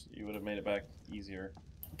 Spesh. You would have made it back easier.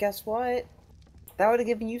 Guess what? That would have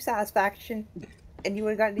given you satisfaction, and you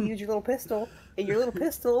would have gotten to use your little pistol, and your little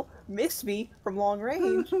pistol missed me from long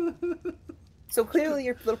range. So clearly,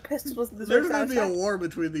 your little pistol doesn't deserve There's gonna be a satisfaction. war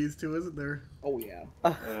between these two, isn't there? Oh, yeah.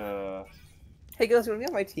 Hey, guys, you wanna be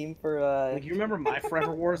on my team for Like, you remember my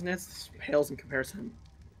Forever Wars nest? This pales in comparison.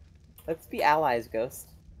 Let's be allies, Ghost.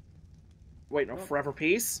 Wait, no, Forever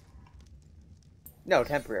Peace? No,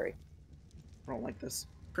 temporary. I don't like this.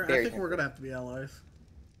 I Very think we're gonna have to be allies.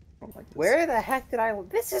 I don't like this. Where the heck did I?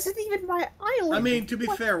 This isn't even my island. I mean, to be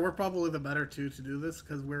What? fair, we're probably the better two to do this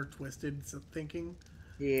because we're twisted thinking.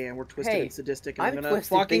 Yeah, we're twisted Hey, and sadistic, and I'm I'm gonna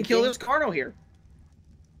twisted fucking kill thinking. this Carno here.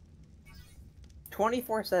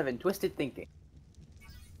 24/7 twisted thinking.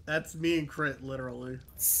 That's me and Crit, literally.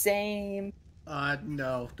 Same.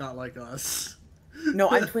 No, not like us. No,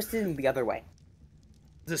 I'm twisted in the other way.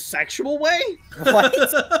 The sexual way? What?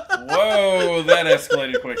 Whoa, that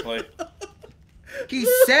escalated quickly. He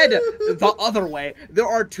said the other way. There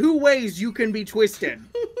are 2 ways you can be twisted.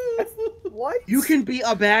 What? You can be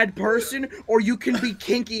a bad person, or you can be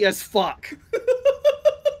kinky as fuck.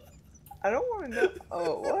 I don't want to know.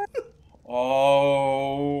 Oh, what?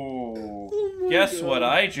 Oh. Oh my Guess God. what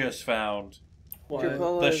I just found? What?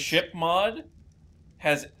 The ship mod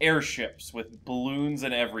has airships with balloons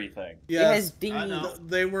and everything. It has Yes, dinghy. know.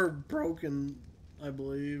 they were broken, I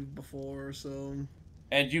believe, before, so...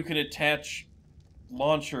 And you can attach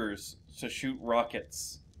launchers to shoot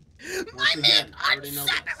rockets. Once again, I already know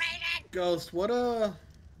this. Ghost, what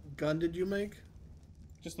gun did you make?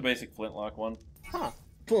 Just the basic flintlock one. Huh.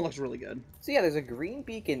 Flintlock's really good. So yeah, there's a green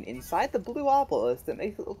beacon inside the blue obelisk that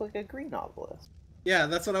makes it look like a green obelisk. Yeah,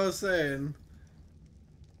 that's what I was saying.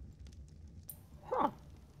 Huh.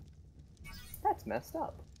 That's messed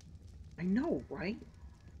up. I know, right?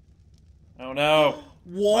 Oh no!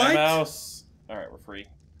 What? My mouse! Alright, we're free.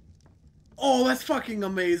 Oh, that's fucking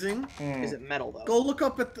amazing. Is it metal though? Go look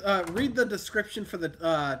up at read the description for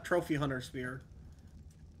the trophy hunter spear.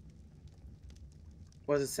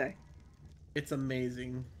 What does it say? It's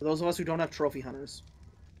amazing. For those of us who don't have trophy hunters.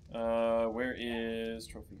 Where is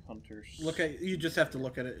trophy hunters? You just have to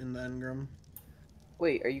look at it in the engram.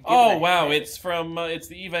 Wait, are you? Oh wow, it's from it's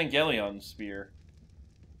the Evangelion spear.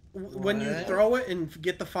 When you throw it and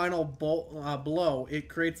get the final blow, it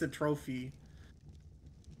creates a trophy.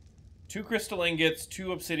 2 crystal ingots,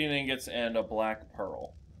 2 obsidian ingots, and a black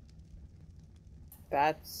pearl.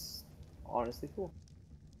 That's honestly cool.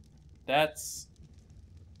 That's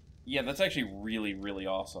actually really, really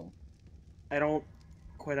awesome. I don't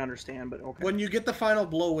quite understand, but okay. When you get the final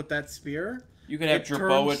blow with that spear, You can have it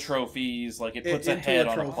Jerboa turns trophies, like it puts a into head a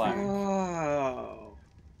on a trophy. plaque. Oh,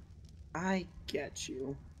 I get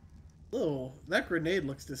you. oh, that grenade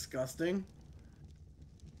looks disgusting.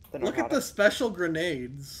 The Look at the narcotic. special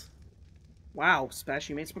grenades. Wow, Spash,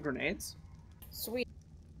 you made some grenades? Sweet.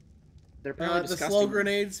 They're apparently The disgusting. slow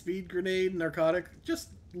grenade, speed grenade, narcotic. Just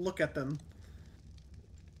look at them.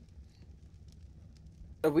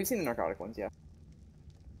 Oh, we've seen the narcotic ones, yeah.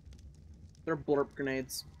 They're blurp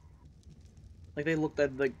grenades. Like they look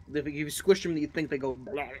like if you squish them, you think they go.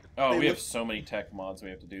 Blah. Oh, They we have look- so many tech mods we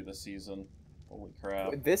have to do this season. Holy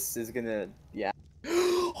crap. This is gonna, yeah.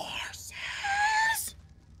 Horses.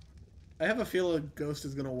 I have a feeling Ghost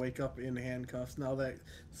is gonna wake up in handcuffs now that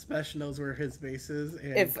Spesh knows where his base is.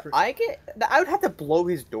 And If I would have to blow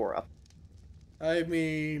his door up. I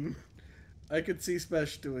mean, I could see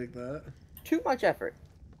Spesh doing that. Too much effort.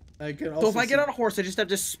 I can also So if I get see- on a horse, I just have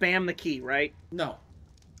to spam the key, right? No.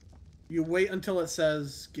 You wait until it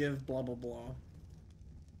says give blah blah blah.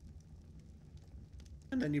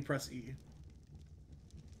 And then you press E.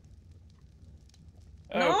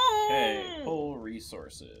 Okay, No! pull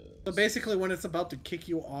resources. So basically when it's about to kick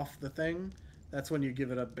you off the thing, that's when you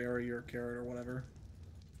give it a berry or carrot or whatever.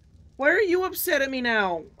 Why are you upset at me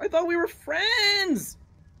now? I thought we were friends.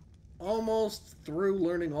 Almost through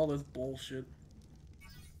learning all this bullshit.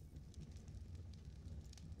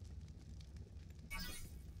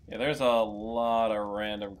 Yeah, there's a lot of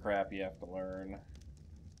random crap you have to learn.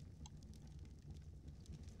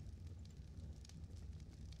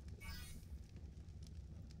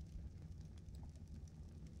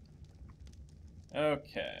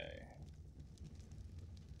 Okay.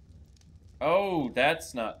 Oh,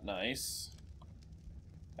 that's not nice.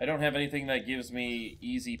 I don't have anything that gives me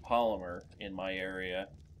easy polymer in my area.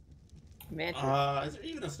 Mantis. Is there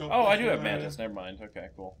even a snow? Oh, I do have mantis. Never mind. Okay,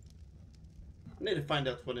 cool. I need to find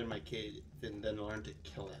out what's in my cave and then learn to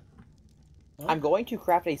kill it. I'm going to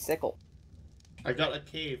craft a sickle. I got a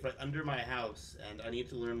cave right under my house, and I need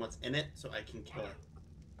to learn what's in it so I can kill it.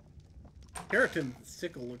 Keratin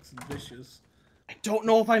sickle looks vicious. I don't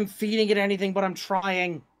know if I'm feeding it anything, but I'm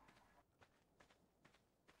trying.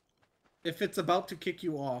 If it's about to kick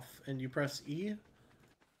you off and you press E,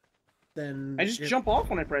 then I just jump off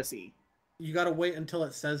when I press E. You gotta wait until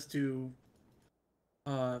it says to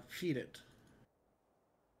feed it.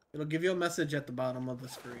 It'll give you a message at the bottom of the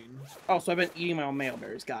screen. Oh, so I've been eating my own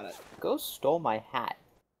mailberries. Got it. Ghost stole my hat.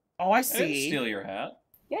 Oh, I I didn't see. steal your hat.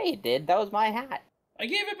 Yeah, you did. That was my hat. I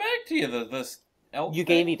gave it back to you. The elk. You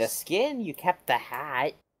gave me the things. skin. You kept the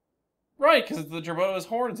hat. Right, because the Jerboa's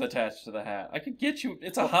horns attached to the hat. I could get you.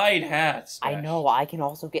 It's a hide hat. I Stash. know. I can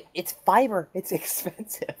also get. It's fiber. It's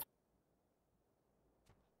expensive.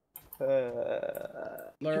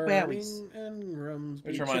 Learning and rooms.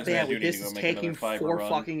 Which Too reminds me, I bad, do need to this go is make another taking fiber for run.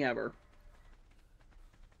 fucking ever.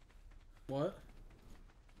 What?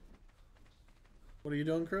 What are you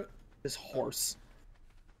doing, Crit? This horse.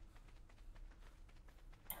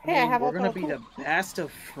 Hey, I mean, have we're a gonna little be the best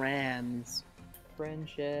of friends.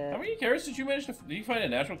 friendship. How many carrots did you manage to? Did you find a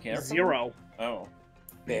natural carrot? 0. Oh,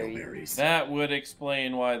 Berries. that would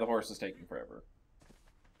explain why the horse is taking forever.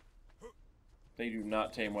 They do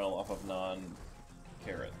not tame well off of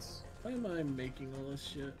non-carrots. Why am I making all this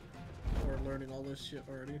shit? Or learning all this shit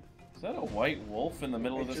already? Is that a white wolf in the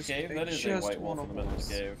middle of this cave? That is a white wolf in the middle of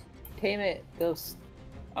the cave. Tame it, Ghost.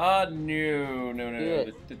 No.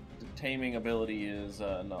 Good. The taming ability is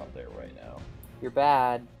not there right now. You're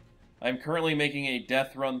bad. I'm currently making a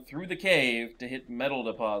death run through the cave to hit metal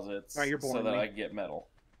deposits Alright, you're so boring that me. I can get metal.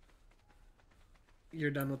 You're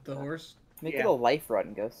done with the horse? Make Yeah. it a life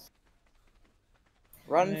run, Ghost.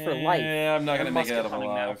 Run for life. Yeah, I'm not And gonna make it out musket of hunting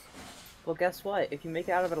now. alive. Well, guess what? If you make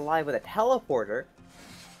it out of it alive with a teleporter,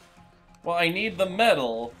 Well, I need the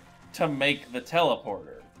metal to make the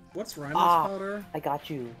teleporter. What's Rhinos Ah. powder? I got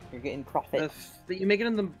you. You're getting profit. You make it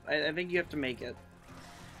in the. I think you have to make it.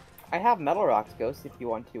 I have metal rocks, Ghost, if you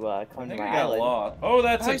want to I come to think my I got a island. lot. Oh,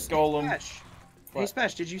 that's a Hey, golem. Spesh. Hey, What?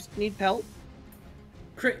 Spesh, did you need pelt?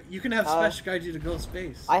 Crit, you can have Special guide you to go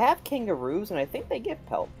space. I have kangaroos, and I think they give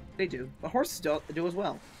pelt. They do. The horses do as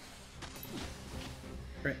well.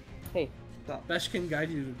 Crit. Hey, Special can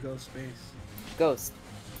guide you to go space. Ghost,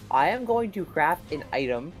 I am going to craft an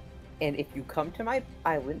item, and if you come to my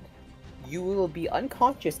island, you will be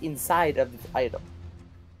unconscious inside of this item.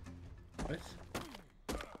 What?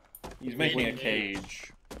 He's making a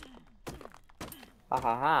cage. Ha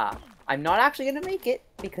ha ha. I'm not actually going to make it,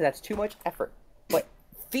 because that's too much effort. But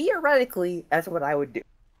theoretically, that's what I would do.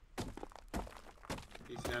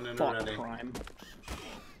 He's down and Thought ready. crime.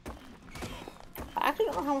 I actually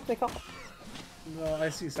don't know how much they cost. No, I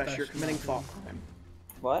see Spesh, Special. you're committing thought crime.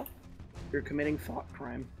 What? You're committing thought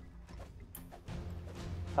crime.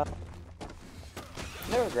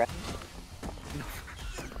 No regret.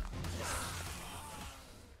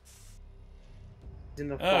 In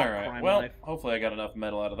the thought Alright, crime well, life. hopefully I got enough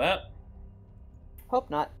metal out of that. Hope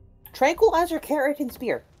not. Tranquilizer Keratin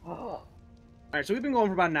Spear. Oh, Alright, so we've been going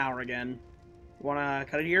for about an hour again. Wanna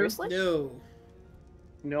cut it here? seriously? No.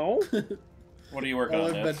 No? What are you working Oh,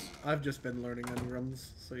 on, Nip? I've just been learning engrams,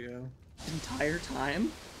 so yeah. Entire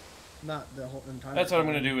time? Not the whole entire That's what I'm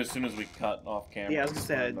time. gonna do as soon as we cut off camera. Yeah, I was gonna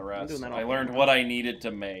say, learn the I'm rest. doing that I off learned camera. what I needed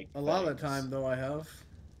to make. A lot of the things. time, though, I have.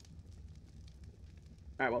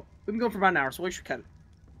 Alright, well, we've been going for about an hour, so we should cut it.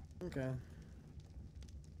 Okay.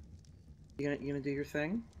 You gonna do your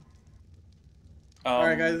thing?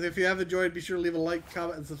 Alright, guys, if you have enjoyed, be sure to leave a like,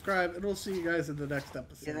 comment, and subscribe, and we'll see you guys in the next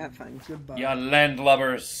episode. Yeah, that thing. Goodbye. Ya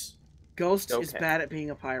landlubbers. Ghost is Okay. bad at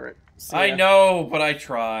being a pirate. See I ya. know, but I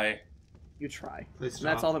try. You try. Please And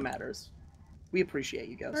that's stop. all that matters. We appreciate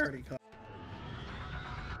you, Ghost. I already caught.